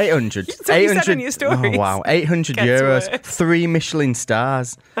 800. That's what you said in your stories. Oh, wow. 800 euros, 3 Michelin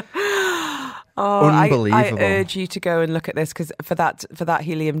stars. Unbelievable. I urge you to go and look at this, because for that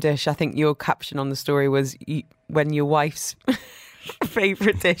helium dish, I think your caption on the story was when your wife's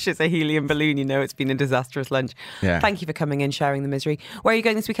favourite dish is a helium balloon, it's been a disastrous lunch. Yeah. Thank you for coming in, sharing the misery. Where are you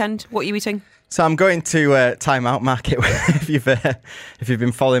going this weekend? What are you eating? So I'm going to Time Out Market. If you've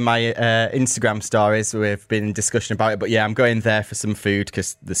been following my Instagram stories, we've been in discussion about it. But yeah, I'm going there for some food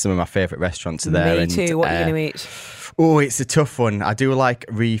because some of my favourite restaurants are there. Me too. What are you going to eat? Oh, it's a tough one. I do like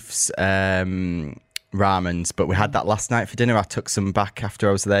Reef's ramens, but we had that last night for dinner. I took some back after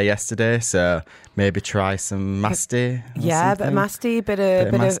I was there yesterday, so maybe try some masti. Yeah, bit of masti, bit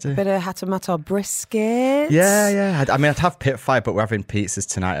of Hatamatar brisket. Yeah. I mean, I'd have pit fry, but we're having pizzas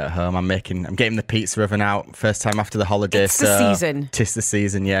tonight at home. I'm getting the pizza oven out first time after the holiday. It's the season. Tis the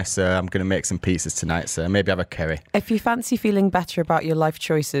season, yeah. So I'm going to make some pizzas tonight. So maybe have a curry. If you fancy feeling better about your life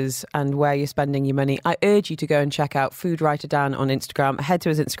choices and where you're spending your money, I urge you to go and check out Food Writer Dan on Instagram. Head to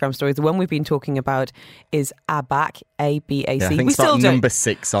his Instagram story. The one we've been talking about is ABAC, A-B-A-C. Yeah, I think it's number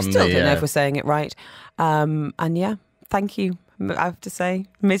 6 on the... Still don't know if we're saying it right. And yeah, thank you I have to say.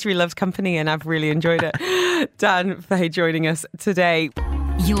 Misery loves company, and I've really enjoyed it. Dan Fahey joining us today.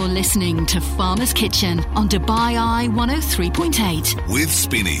 You're listening to Farmer's Kitchen on Dubai Eye 103.8. With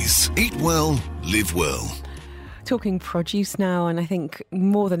Spinneys. Eat well, live well. Talking produce now, and I think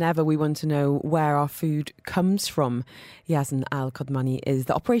more than ever we want to know where our food comes from. Yazan Al-Qadmani is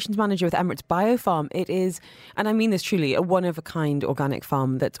the operations manager with Emirates Biofarm. It is, and I mean this truly, a one-of-a-kind organic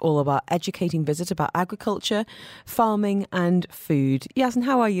farm that's all about educating visitors about agriculture, farming and food. Yazan,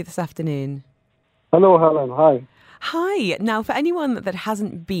 how are you this afternoon? Hello, Helen. Hi. Hi. Now, for anyone that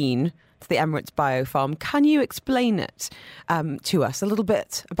hasn't been to the Emirates Biofarm, can you explain it to us a little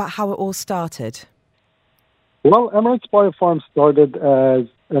bit about how it all started? Well, Emirates Biofarm started as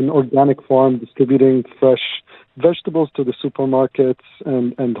an organic farm distributing fresh vegetables to the supermarkets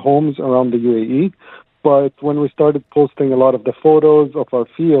and homes around the UAE. But when we started posting a lot of the photos of our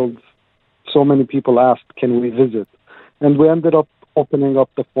fields, so many people asked, can we visit? And we ended up opening up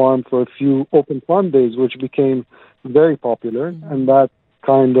the farm for a few open farm days, which became very popular. And that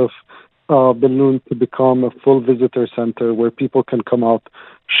kind of ballooned to become a full visitor center where people can come out,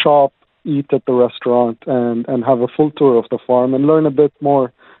 shop, eat at the restaurant, and have a full tour of the farm and learn a bit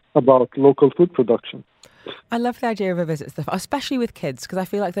more about local food production. I love the idea of a visit to the farm, especially with kids, because I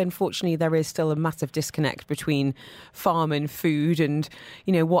feel like unfortunately there is still a massive disconnect between farm and food and,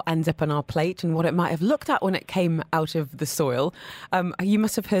 you know, what ends up on our plate and what it might have looked at when it came out of the soil. You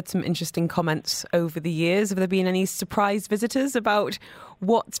must have heard some interesting comments over the years. Have there been any surprise visitors about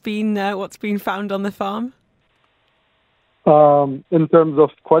what's been found on the farm? In terms of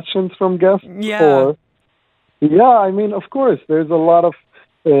questions from guests? Yeah. I mean, of course, there's a lot of,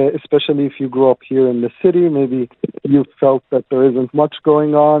 especially if you grew up here in the city, maybe you felt that there isn't much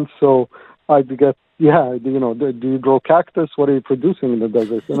going on. So I'd get, do you grow cactus? What are you producing in the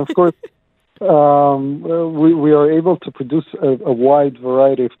desert? And of course, we are able to produce a wide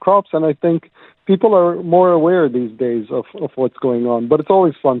variety of crops. And I think people are more aware these days of what's going on. But it's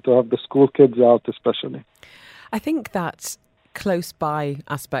always fun to have the school kids out, especially. I think that close by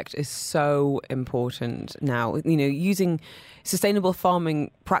aspect is so important now, you know, using sustainable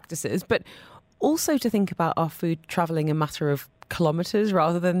farming practices, but also to think about our food travelling a matter of kilometres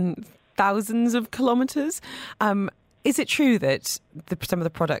rather than thousands of kilometres. Is it true that some of the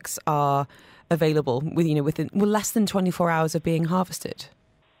products are available within less than 24 hours of being harvested?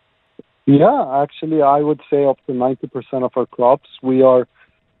 Yeah, actually, I would say up to 90% of our crops we are,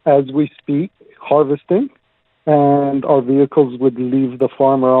 as we speak, harvesting. And our vehicles would leave the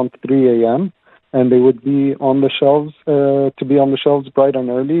farm around 3 a.m. and they would be on the shelves, bright and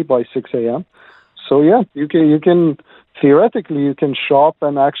early by 6 a.m. So yeah, you can theoretically you can shop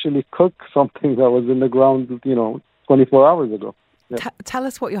and actually cook something that was in the ground, 24 hours ago. Yeah. Tell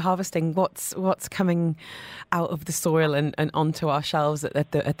us what you're harvesting. What's coming out of the soil and onto our shelves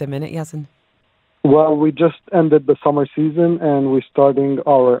at the minute, Yazan? Well, we just ended the summer season and we're starting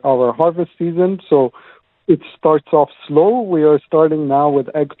our harvest season. So it starts off slow. We are starting now with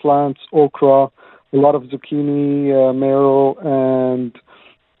eggplants, okra, a lot of zucchini, marrow, and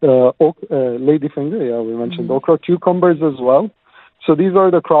ladyfinger. Yeah, we mentioned okra, cucumbers as well. So these are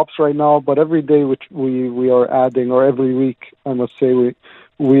the crops right now. But every day which we are adding, or every week, I must say,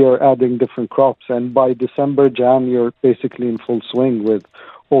 we are adding different crops. And by December, Jan, you're basically in full swing with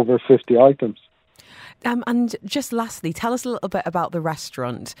over 50 items. And just lastly, tell us a little bit about the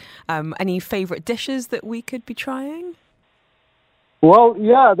restaurant. Any favourite dishes that we could be trying? Well,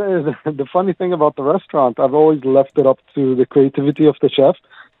 yeah, the funny thing about the restaurant, I've always left it up to the creativity of the chef.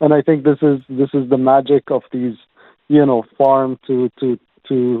 And I think this is the magic of these, farm to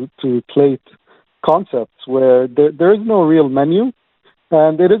plate concepts where there is no real menu.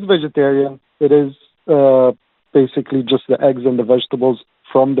 And it is vegetarian. It is basically just the eggs and the vegetables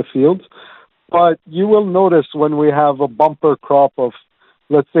from the fields. But you will notice when we have a bumper crop of,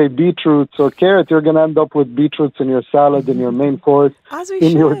 let's say, beetroots or carrots, you're going to end up with beetroots in your salad, in your main course,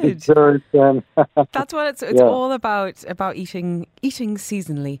 in your dessert. And that's what it's all about eating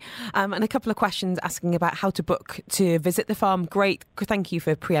seasonally. And a couple of questions asking about how to book to visit the farm. Great. Thank you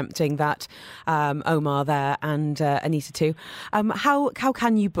for preempting that, Omar there and Anita too. How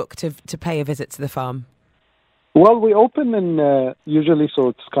can you book to pay a visit to the farm? Well, we open in usually, so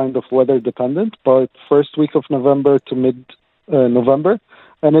it's kind of weather dependent, but first week of November to mid-November.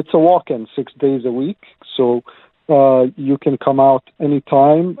 And it's a walk-in 6 days a week. So you can come out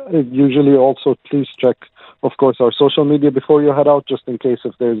anytime. Usually also please check, of course, our social media before you head out, just in case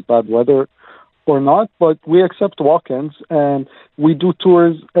if there's bad weather or not. But we accept walk-ins and we do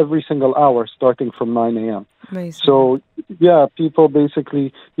tours every single hour starting from 9 a.m. Amazing. So, yeah, people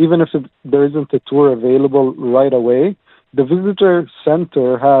basically, even if there isn't a tour available right away, the visitor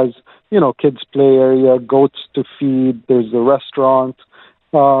center has, kids play area, goats to feed, there's a restaurant,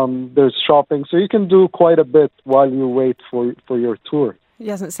 there's shopping. So you can do quite a bit while you wait for your tour.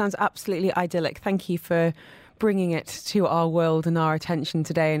 Yes, it sounds absolutely idyllic. Thank you for bringing it to our world and our attention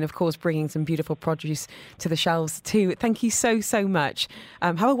today, and of course bringing some beautiful produce to the shelves too. Thank you so much.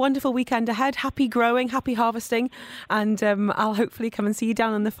 Have a wonderful weekend ahead. Happy growing, happy harvesting, and I'll hopefully come and see you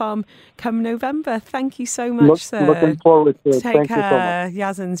down on the farm come November. Thank you so much, sir. Looking forward to it. Take Thank you so much.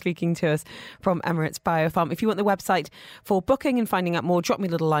 Yazan speaking to us from Emirates Biofarm. If you want the website for booking and finding out more, drop me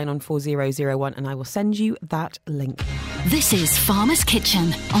a little line on 4001 and I will send you that link. This is Farmer's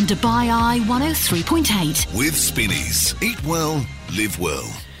Kitchen on Dubai Eye 103.8. With Spinneys. Eat well, live well.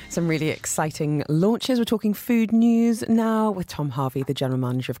 Some really exciting launches. We're talking food news now with Tom Harvey, the General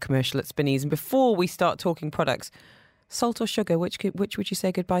Manager of Commercial at Spinneys. And before we start talking products, salt or sugar, which would you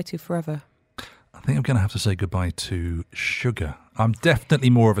say goodbye to forever? I think I'm going to have to say goodbye to sugar. I'm definitely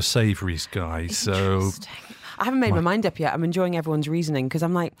more of a savouries guy, so... I haven't made my mind up yet. I'm enjoying everyone's reasoning because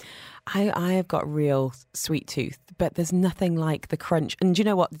I'm like, I have got real sweet tooth, but there's nothing like the crunch. And do you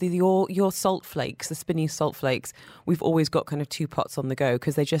know what? Your salt flakes, the Spinneys salt flakes, we've always got kind of 2 pots on the go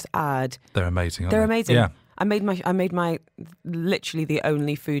because they just add... They're amazing, aren't They're they? amazing. Yeah. I made my literally the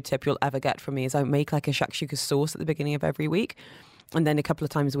only food tip you'll ever get from me is I make like a shakshuka sauce at the beginning of every week. And then a couple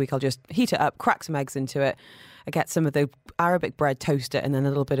of times a week, I'll just heat it up, crack some eggs into it. I get some of the Arabic bread, toast it, and then a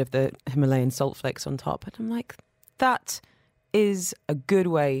little bit of the Himalayan salt flakes on top. And I'm like, that is a good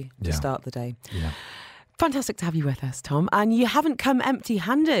way to start the day. Yeah. Fantastic to have you with us, Tom. And you haven't come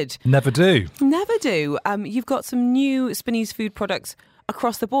empty-handed. Never do. Never do. You've got some new Spinneys food products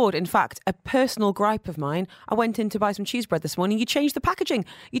across the board. In fact, a personal gripe of mine, I went in to buy some cheese bread this morning. You changed the packaging.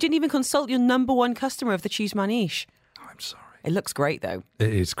 You didn't even consult your number one customer of the cheese manish. I'm sorry. It looks great, though.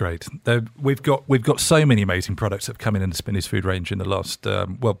 It is great. We've got so many amazing products that have come in the Spinneys food range in the last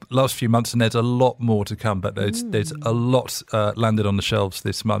few months, and there's a lot more to come. But there's a lot landed on the shelves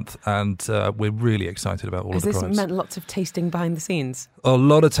this month, and we're really excited about all of the products. Has this meant lots of tasting behind the scenes? A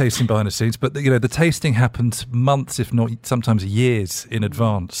lot of tasting behind the scenes, but the tasting happens months, if not sometimes years in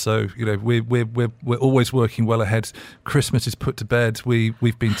advance. So we're always working well ahead. Christmas is put to bed.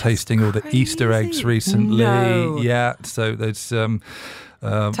 We've been tasting all the Easter eggs recently. No. Yeah, so there's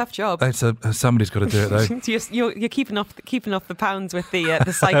tough job. Somebody's got to do it though. You're keeping off the pounds with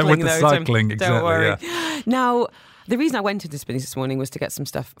the cycling with the though. cycling, Don't exactly. worry. Yeah. Now, the reason I went into Spinneys this morning was to get some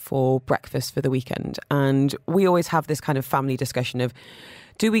stuff for breakfast for the weekend, and we always have this kind of family discussion of: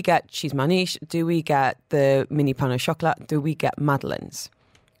 do we get cheese manish? Do we get the mini pain au chocolat? Do we get madeleines?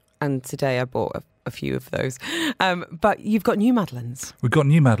 And today I bought a few of those. But you've got new madeleines. We've got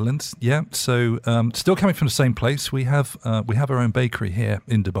new madeleines, yeah. So still coming from the same place. We have our own bakery here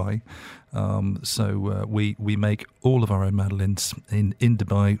in Dubai. So we make all of our own madeleines in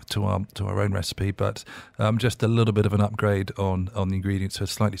Dubai to our own recipe, but just a little bit of an upgrade on the ingredients, so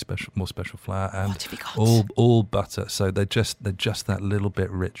slightly more special flour and What have you got? all butter. So they're just that little bit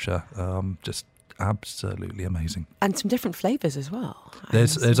richer. Just absolutely amazing. And some different flavours as well.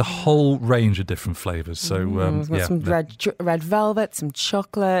 There's a whole range of different flavours. So we've got some red velvet, some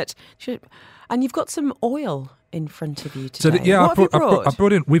chocolate, and you've got some oil in front of you today. What have you brought? I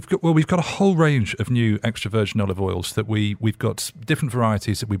brought in. We've got a whole range of new extra virgin olive oils that we've got different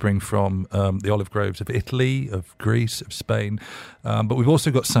varieties that we bring from the olive groves of Italy, of Greece, of Spain, but we've also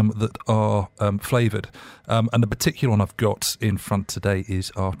got some that are flavoured. And the particular one I've got in front today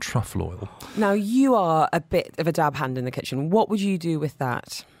is our truffle oil. Now, you are a bit of a dab hand in the kitchen. What would you do with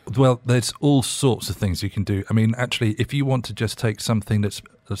that? Well, there's all sorts of things you can do. I mean, actually, if you want to just take something that's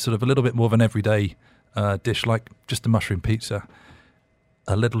sort of a little bit more of an everyday dish, like just a mushroom pizza,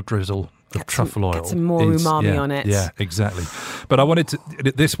 a little drizzle of truffle oil. Get some more umami on it. Yeah, exactly. But I wanted to,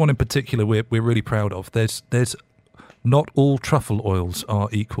 this one in particular, we're really proud of. There's not all truffle oils are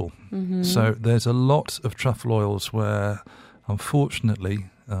equal. Mm-hmm. So there's a lot of truffle oils where, unfortunately,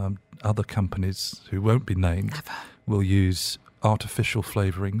 other companies who won't be named will use artificial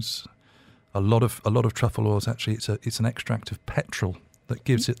flavourings. A lot of truffle oils, actually, it's an extract of petrol that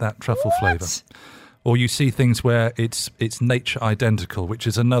gives it that truffle flavour. Or you see things where it's nature identical, which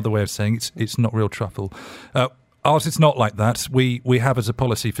is another way of saying it's not real truffle. Ours, it's not like that. We have as a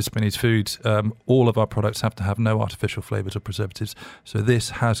policy for Spinneys Foods, all of our products have to have no artificial flavours or preservatives. So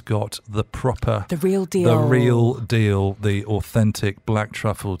this has got the real deal, the authentic black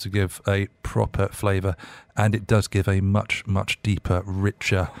truffle to give a proper flavour, and it does give a much, much deeper,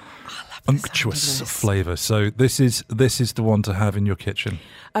 richer, unctuous flavour. So this is the one to have in your kitchen.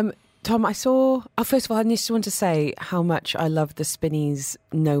 Tom, I saw. Oh, first of all, I just want to say how much I love the Spinneys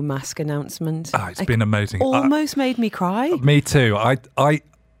no mask announcement. Oh, it's been amazing. Almost made me cry. Me too. I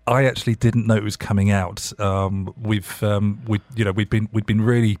actually didn't know it was coming out. We'd been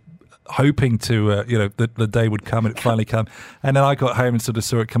really hoping to the day would come, and it finally came. And then I got home and sort of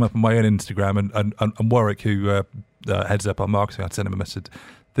saw it come up on my own Instagram, and Warwick, who heads up our marketing, I'd send him a message.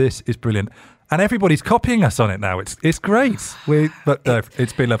 This is brilliant. And everybody's copying us on it now. It's great.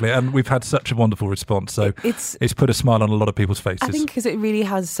 It's been lovely, and we've had such a wonderful response. So it's put a smile on a lot of people's faces. I think because it really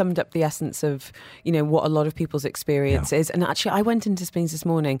has summed up the essence of what a lot of people's experience is. And actually, I went into Spinneys this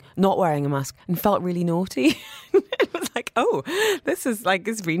morning not wearing a mask and felt really naughty. It was like, oh, this is like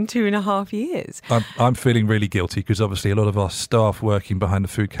it's been 2.5 years. I'm feeling really guilty because obviously a lot of our staff working behind the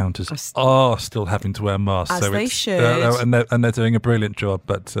food counters are still having to wear masks. As they should, and they're doing a brilliant job.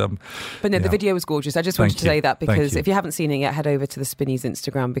 But no, the video was gorgeous. I just wanted to say that because if you haven't seen it yet, head over to the Spinneys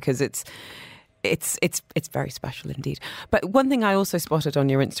Instagram because it's very special indeed. But one thing I also spotted on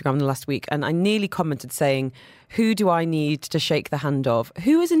your Instagram last week, and I nearly commented saying, who do I need to shake the hand of?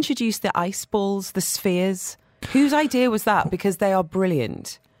 Who has introduced the ice balls, the spheres? Whose idea was that? Because they are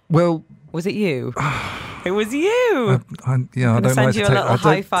brilliant. Well, was it you? It was you. I don't send you a little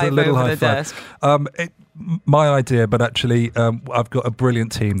high five over the desk. My idea, but actually I've got a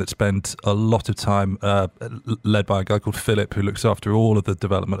brilliant team that spent a lot of time led by a guy called Philip who looks after all of the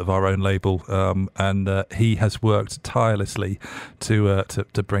development of our own label, and he has worked tirelessly to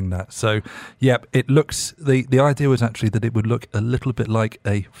bring that. So it looks, the idea was actually that it would look a little bit like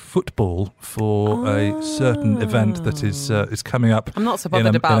a football for a certain event that is coming up. I'm not so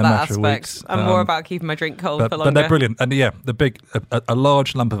bothered about that aspect. I'm more about keeping my drink cold for longer. But they're brilliant, and the big a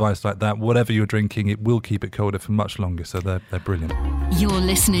large lump of ice like that, whatever you're drinking, it will keep it colder for much longer, so they're brilliant. You're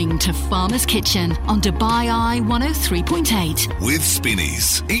listening to Farmer's Kitchen on Dubai Eye 103.8 with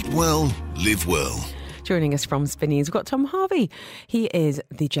Spinneys. Eat well, live well. Joining us from Spinneys, we've got Tom Harvey. He is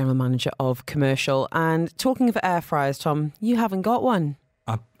the general manager of commercial. And talking of air fryers, Tom, you haven't got one.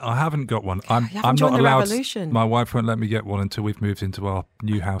 I haven't got one. I'm not allowed. Revolution. My wife won't let me get one until we've moved into our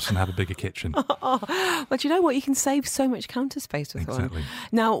new house and have a bigger kitchen. Well, do you know what? You can save so much counter space with one.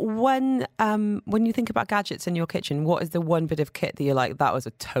 Now, when you think about gadgets in your kitchen, what is the one bit of kit that you're like, that was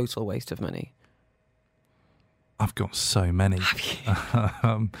a total waste of money? I've got so many.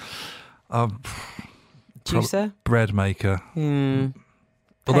 Juicer? Bread maker.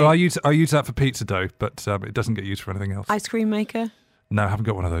 Although I use that for pizza dough, but it doesn't get used for anything else. Ice cream maker? No, I haven't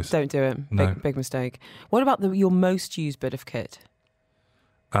got one of those. Don't do it. No. Big mistake. What about your most used bit of kit?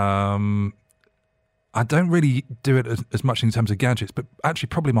 I don't really do it as much in terms of gadgets, but actually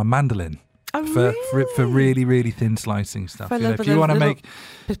probably my mandolin. Oh, for really, really thin slicing stuff. If you want to make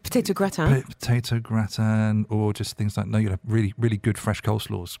potato gratin, or just things like really, really good fresh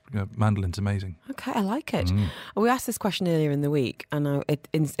coleslaws, mandolin's amazing. Okay, I like it. We asked this question earlier in the week, and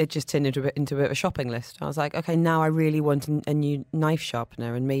it just turned into a bit of a shopping list. I was like, okay, now I really want a new knife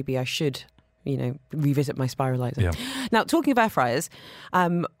sharpener, and maybe I should, revisit my spiralizer. Yeah. Now, talking of air fryers,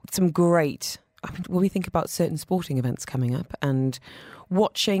 some great. When we think about certain sporting events coming up and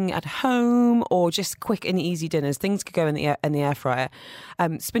watching at home or just quick and easy dinners, things could go in the air fryer.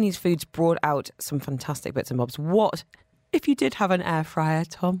 Spinneys Foods brought out some fantastic bits and bobs. What, if you did have an air fryer,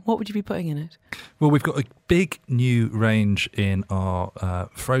 Tom, what would you be putting in it? Well, we've got a big new range in our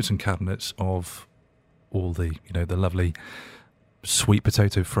frozen cabinets of all the, the lovely sweet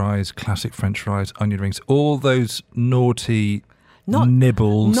potato fries, classic French fries, onion rings, all those naughty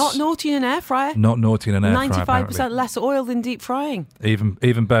nibbles. Not naughty in an air fryer. Not naughty in an air fryer. 95% less oil than deep frying.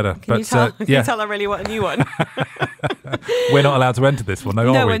 Even better. Can you tell I really want a new one? We're not allowed to enter this one, are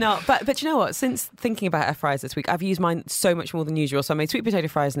we? No, we're not. But you know what? Since thinking about air fryers this week, I've used mine so much more than usual. So I made sweet potato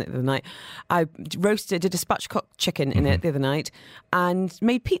fries in it the other night. I did a spatchcock chicken in it the other night and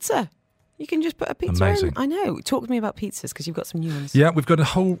made pizza. You can just put a pizza in. I know. Talk to me about pizzas because you've got some new ones. Yeah, we've got a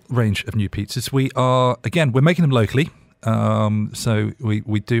whole range of new pizzas. We're making them locally. So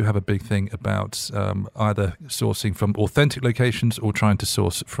we do have a big thing about either sourcing from authentic locations or trying to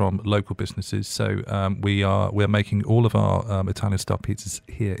source from local businesses. So we're making all of our Italian style pizzas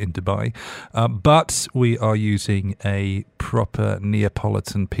here in Dubai, but we are using a proper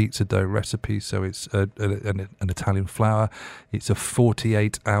Neapolitan pizza dough recipe. So it's an Italian flour. It's a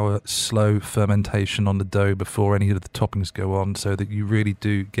 48-hour slow fermentation on the dough before any of the toppings go on, so that you really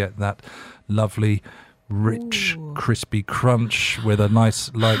do get that lovely, rich, crispy crunch with a nice,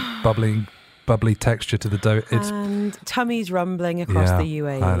 bubbly texture to the dough. And tummies rumbling across the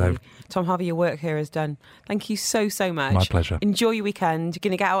UAE. I know. Tom Harvey, your work here is done. Thank you so much. My pleasure. Enjoy your weekend. You're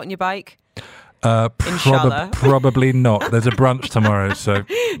going to get out on your bike? Inshallah. Probably not. There's a brunch tomorrow, so...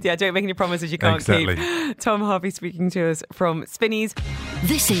 Yeah, don't make any promises you can't Exactly. keep. Tom Harvey speaking to us from Spinneys.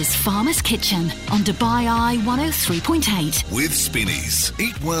 This is Farmer's Kitchen on Dubai Eye 103.8. With Spinneys.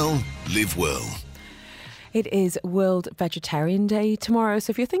 Eat well, live well. It is World Vegetarian Day tomorrow,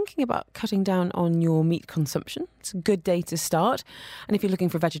 so if you're thinking about cutting down on your meat consumption, it's a good day to start. And if you're looking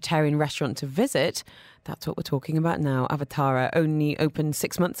for a vegetarian restaurant to visit, that's what we're talking about now. Avatara only opened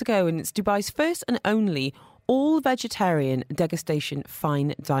 6 months ago, and it's Dubai's first and only all-vegetarian degustation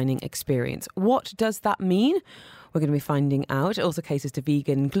fine dining experience. What does that mean? We're going to be finding out. It also caters to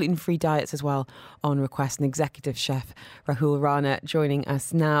vegan, gluten-free diets as well on request. And executive chef Rahul Rana joining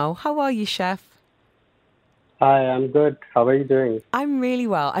us now. How are you, chef? Hi, I'm good. How are you doing? I'm really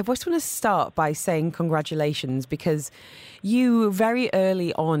well. I just want to start by saying congratulations, because you very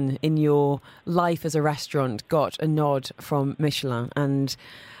early on in your life as a restaurant got a nod from Michelin, and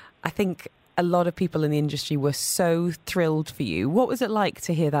I think a lot of people in the industry were so thrilled for you. What was it like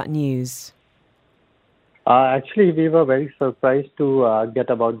to hear that news? Actually, we were very surprised to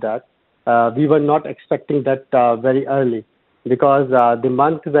get about that. We were not expecting that very early, because the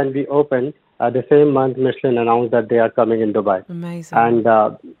month when we opened, the same month, Michelin announced that they are coming in Dubai. Amazing.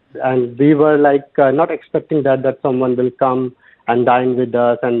 And we were not expecting that someone will come and dine with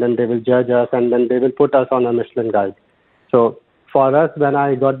us, and then they will judge us, and then they will put us on a Michelin guide. So for us, when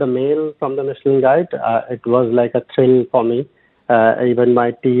I got the mail from the Michelin guide, it was like a thrill for me. Even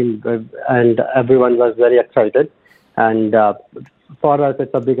my team and everyone was very excited. And for us,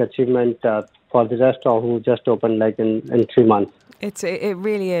 it's a big achievement for the restaurant who just opened in 3 months. It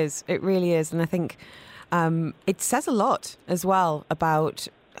really is. It really is. And I think it says a lot as well about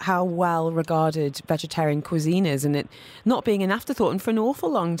how well regarded vegetarian cuisine is, and it not being an afterthought. And for an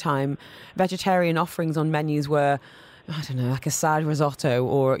awful long time, vegetarian offerings on menus were, I don't know, like a sad risotto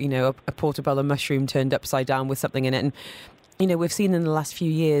or, a portobello mushroom turned upside down with something in it. And, we've seen in the last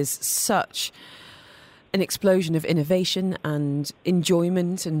few years such an explosion of innovation and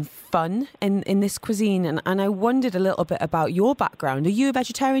enjoyment and fun in this cuisine. And I wondered a little bit about your background. Are you a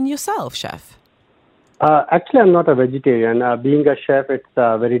vegetarian yourself, chef? Actually, I'm not a vegetarian. Being a chef, it's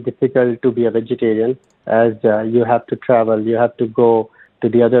very difficult to be a vegetarian, as you have to travel, you have to go to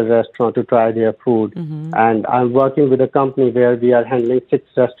the other restaurant to try their food. Mm-hmm. And I'm working with a company where we are handling 6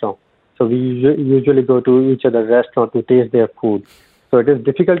 restaurants. So we usually go to each other restaurant to taste their food. So it is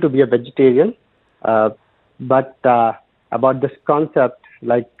difficult to be a vegetarian. But about this concept,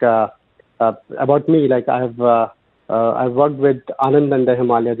 about me, I've worked with Anand and the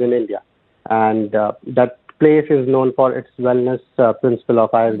Himalayas in India, and that place is known for its wellness principle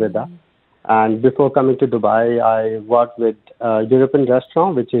of Ayurveda. And before coming to Dubai, I worked with European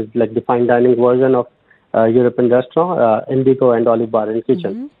restaurant, which is like the fine dining version of European restaurant, Indigo and Olive Bar and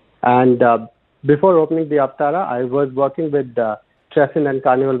Kitchen. Mm-hmm. And before opening the Avatara, I was working with Tressin and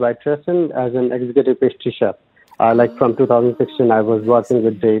Carnival by Tressin as an executive pastry chef. From 2016, I was working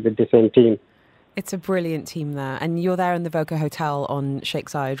with the same team. It's a brilliant team there. And you're there in the Voca Hotel on Sheikh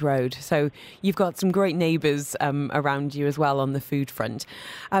Zayed Road. So you've got some great neighbours around you as well on the food front.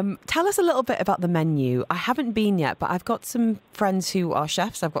 Tell us a little bit about the menu. I haven't been yet, but I've got some friends who are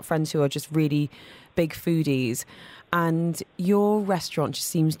chefs. I've got friends who are just really big foodies. And your restaurant just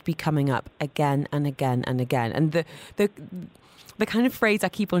seems to be coming up again and again and again. And the kind of phrase I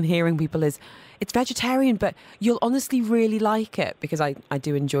keep on hearing people is, it's vegetarian, but you'll honestly really like it, because I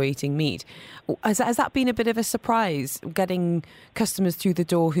do enjoy eating meat. Has that been a bit of a surprise, getting customers through the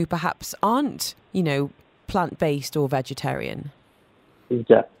door who perhaps aren't, plant-based or vegetarian?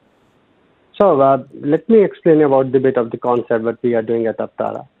 Yeah. So let me explain about the bit of the concept what we are doing at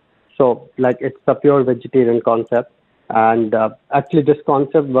Avatara. So it's a pure vegetarian concept. And actually this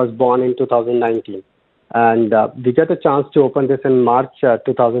concept was born in 2019. And we get a chance to open this in March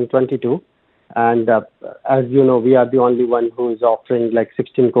 2022. And as you know, we are the only one who is offering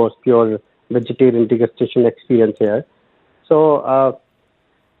 16-course pure vegetarian degustation experience here. So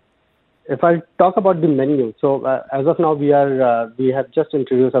if I talk about the menu, so as of now, we have just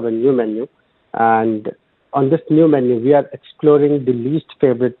introduced our new menu. And on this new menu, we are exploring the least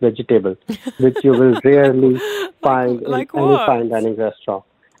favorite vegetable, which you will rarely find in any fine dining restaurant.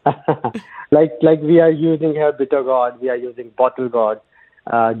 like we are using here bitter gourd, we are using bottle gourd,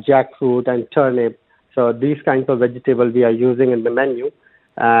 jackfruit and turnip. So these kinds of vegetables we are using in the menu.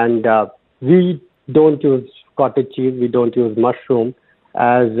 And we don't use cottage cheese, we don't use mushroom,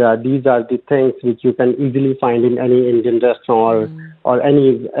 as these are the things which you can easily find in any Indian restaurant or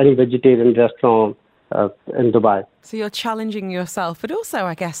any vegetarian restaurant in Dubai. So you're challenging yourself, but also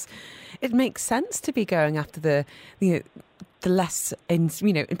I guess it makes sense to be going after the the less,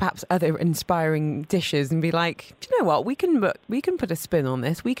 perhaps other inspiring dishes, and be like, do you know what? We can put a spin on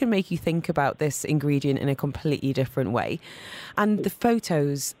this. We can make you think about this ingredient in a completely different way. And the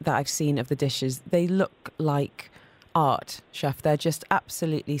photos that I've seen of the dishes, they look like art, Chef. They're just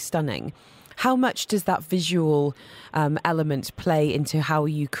absolutely stunning. How much does that visual element play into how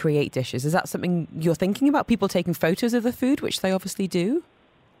you create dishes? Is that something you're thinking about? People taking photos of the food, which they obviously do?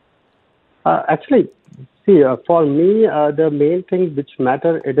 Actually, see, for me, the main thing which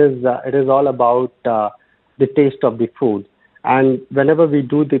matter, it is all about the taste of the food. And whenever we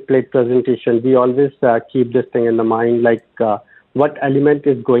do the plate presentation, we always keep this thing in the mind, like what element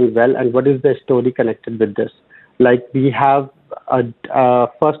is going well and what is the story connected with this. Like we have a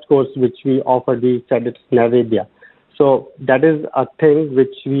first course which we offer, we said it's Naivedya. So that is a thing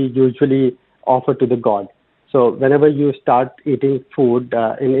which we usually offer to the god. So whenever you start eating food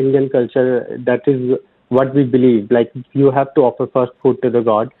in Indian culture, that is what we believe. Like you have to offer first food to the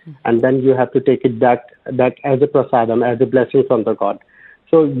god, and then you have to take it that as a prasadam, as a blessing from the god.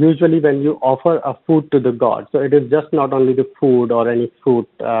 So usually when you offer a food to the god, so it is just not only the food or any fruit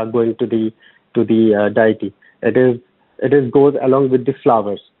going to the deity. It goes along with the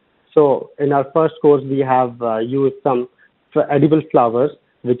flowers. So in our first course, we have used some edible flowers,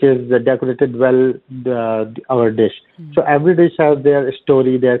 which is decorated well our dish. So every dish has their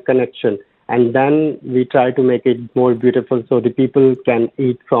story, their connection, and then we try to make it more beautiful so the people can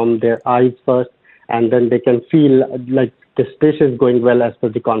eat from their eyes first, and then they can feel like this dish is going well as per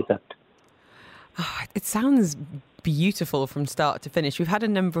the concept. Oh, it sounds beautiful from start to finish. We've had a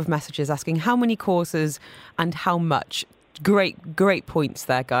number of messages asking how many courses and how much. Great points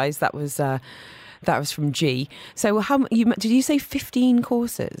there, guys. That was from G. So did you say 15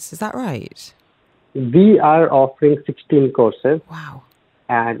 courses? Is that right? We are offering 16 courses. Wow.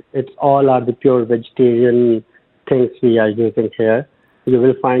 And it's all are the pure vegetarian things we are using here. You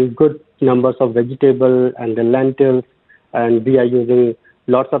will find good numbers of vegetable and the lentils, and we are using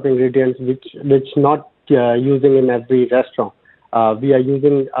lots of ingredients which not using in every restaurant. We are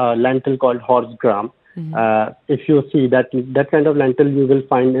using a lentil called horse gram. If you see that kind of lentil you will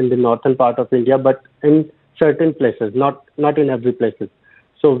find in the northern part of India, but in certain places, not in every places.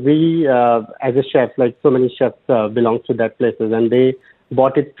 So we, as a chef, like so many chefs belong to that places, and they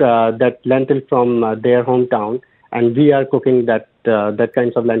bought that lentil from their hometown, and we are cooking that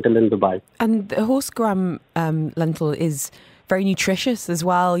kinds of lentil in Dubai. And the horse gram lentil is very nutritious as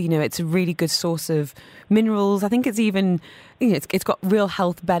well. It's a really good source of minerals. I think it's even, it's got real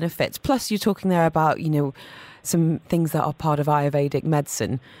health benefits. Plus, you're talking there about, some things that are part of Ayurvedic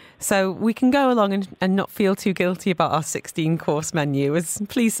medicine. So we can go along and not feel too guilty about our 16-course menu.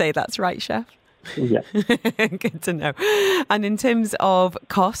 Please say that's right, Chef. Yeah. Good to know. And in terms of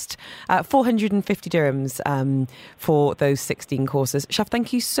cost, 450 dirhams for those 16 courses. Chef,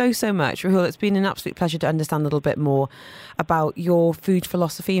 thank you so much. Rahul, it's been an absolute pleasure to understand a little bit more about your food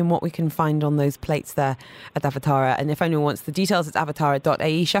philosophy and what we can find on those plates there at Avatara. And if anyone wants the details, it's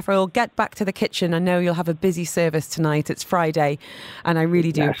avatara.ae. Chef Rahul, get back to the kitchen. I know you'll have a busy service tonight. It's Friday, and I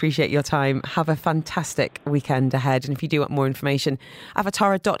really do appreciate your time. Have a fantastic weekend ahead. And if you do want more information,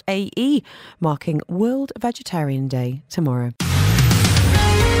 avatara.ae, marking World Vegetarian Day tomorrow.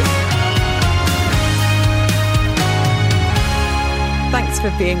 Thanks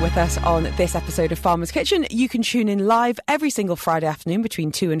for being with us on this episode of Farmer's Kitchen. You can tune in live every single Friday afternoon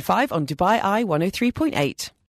between 2 and 5 on Dubai Eye 103.8.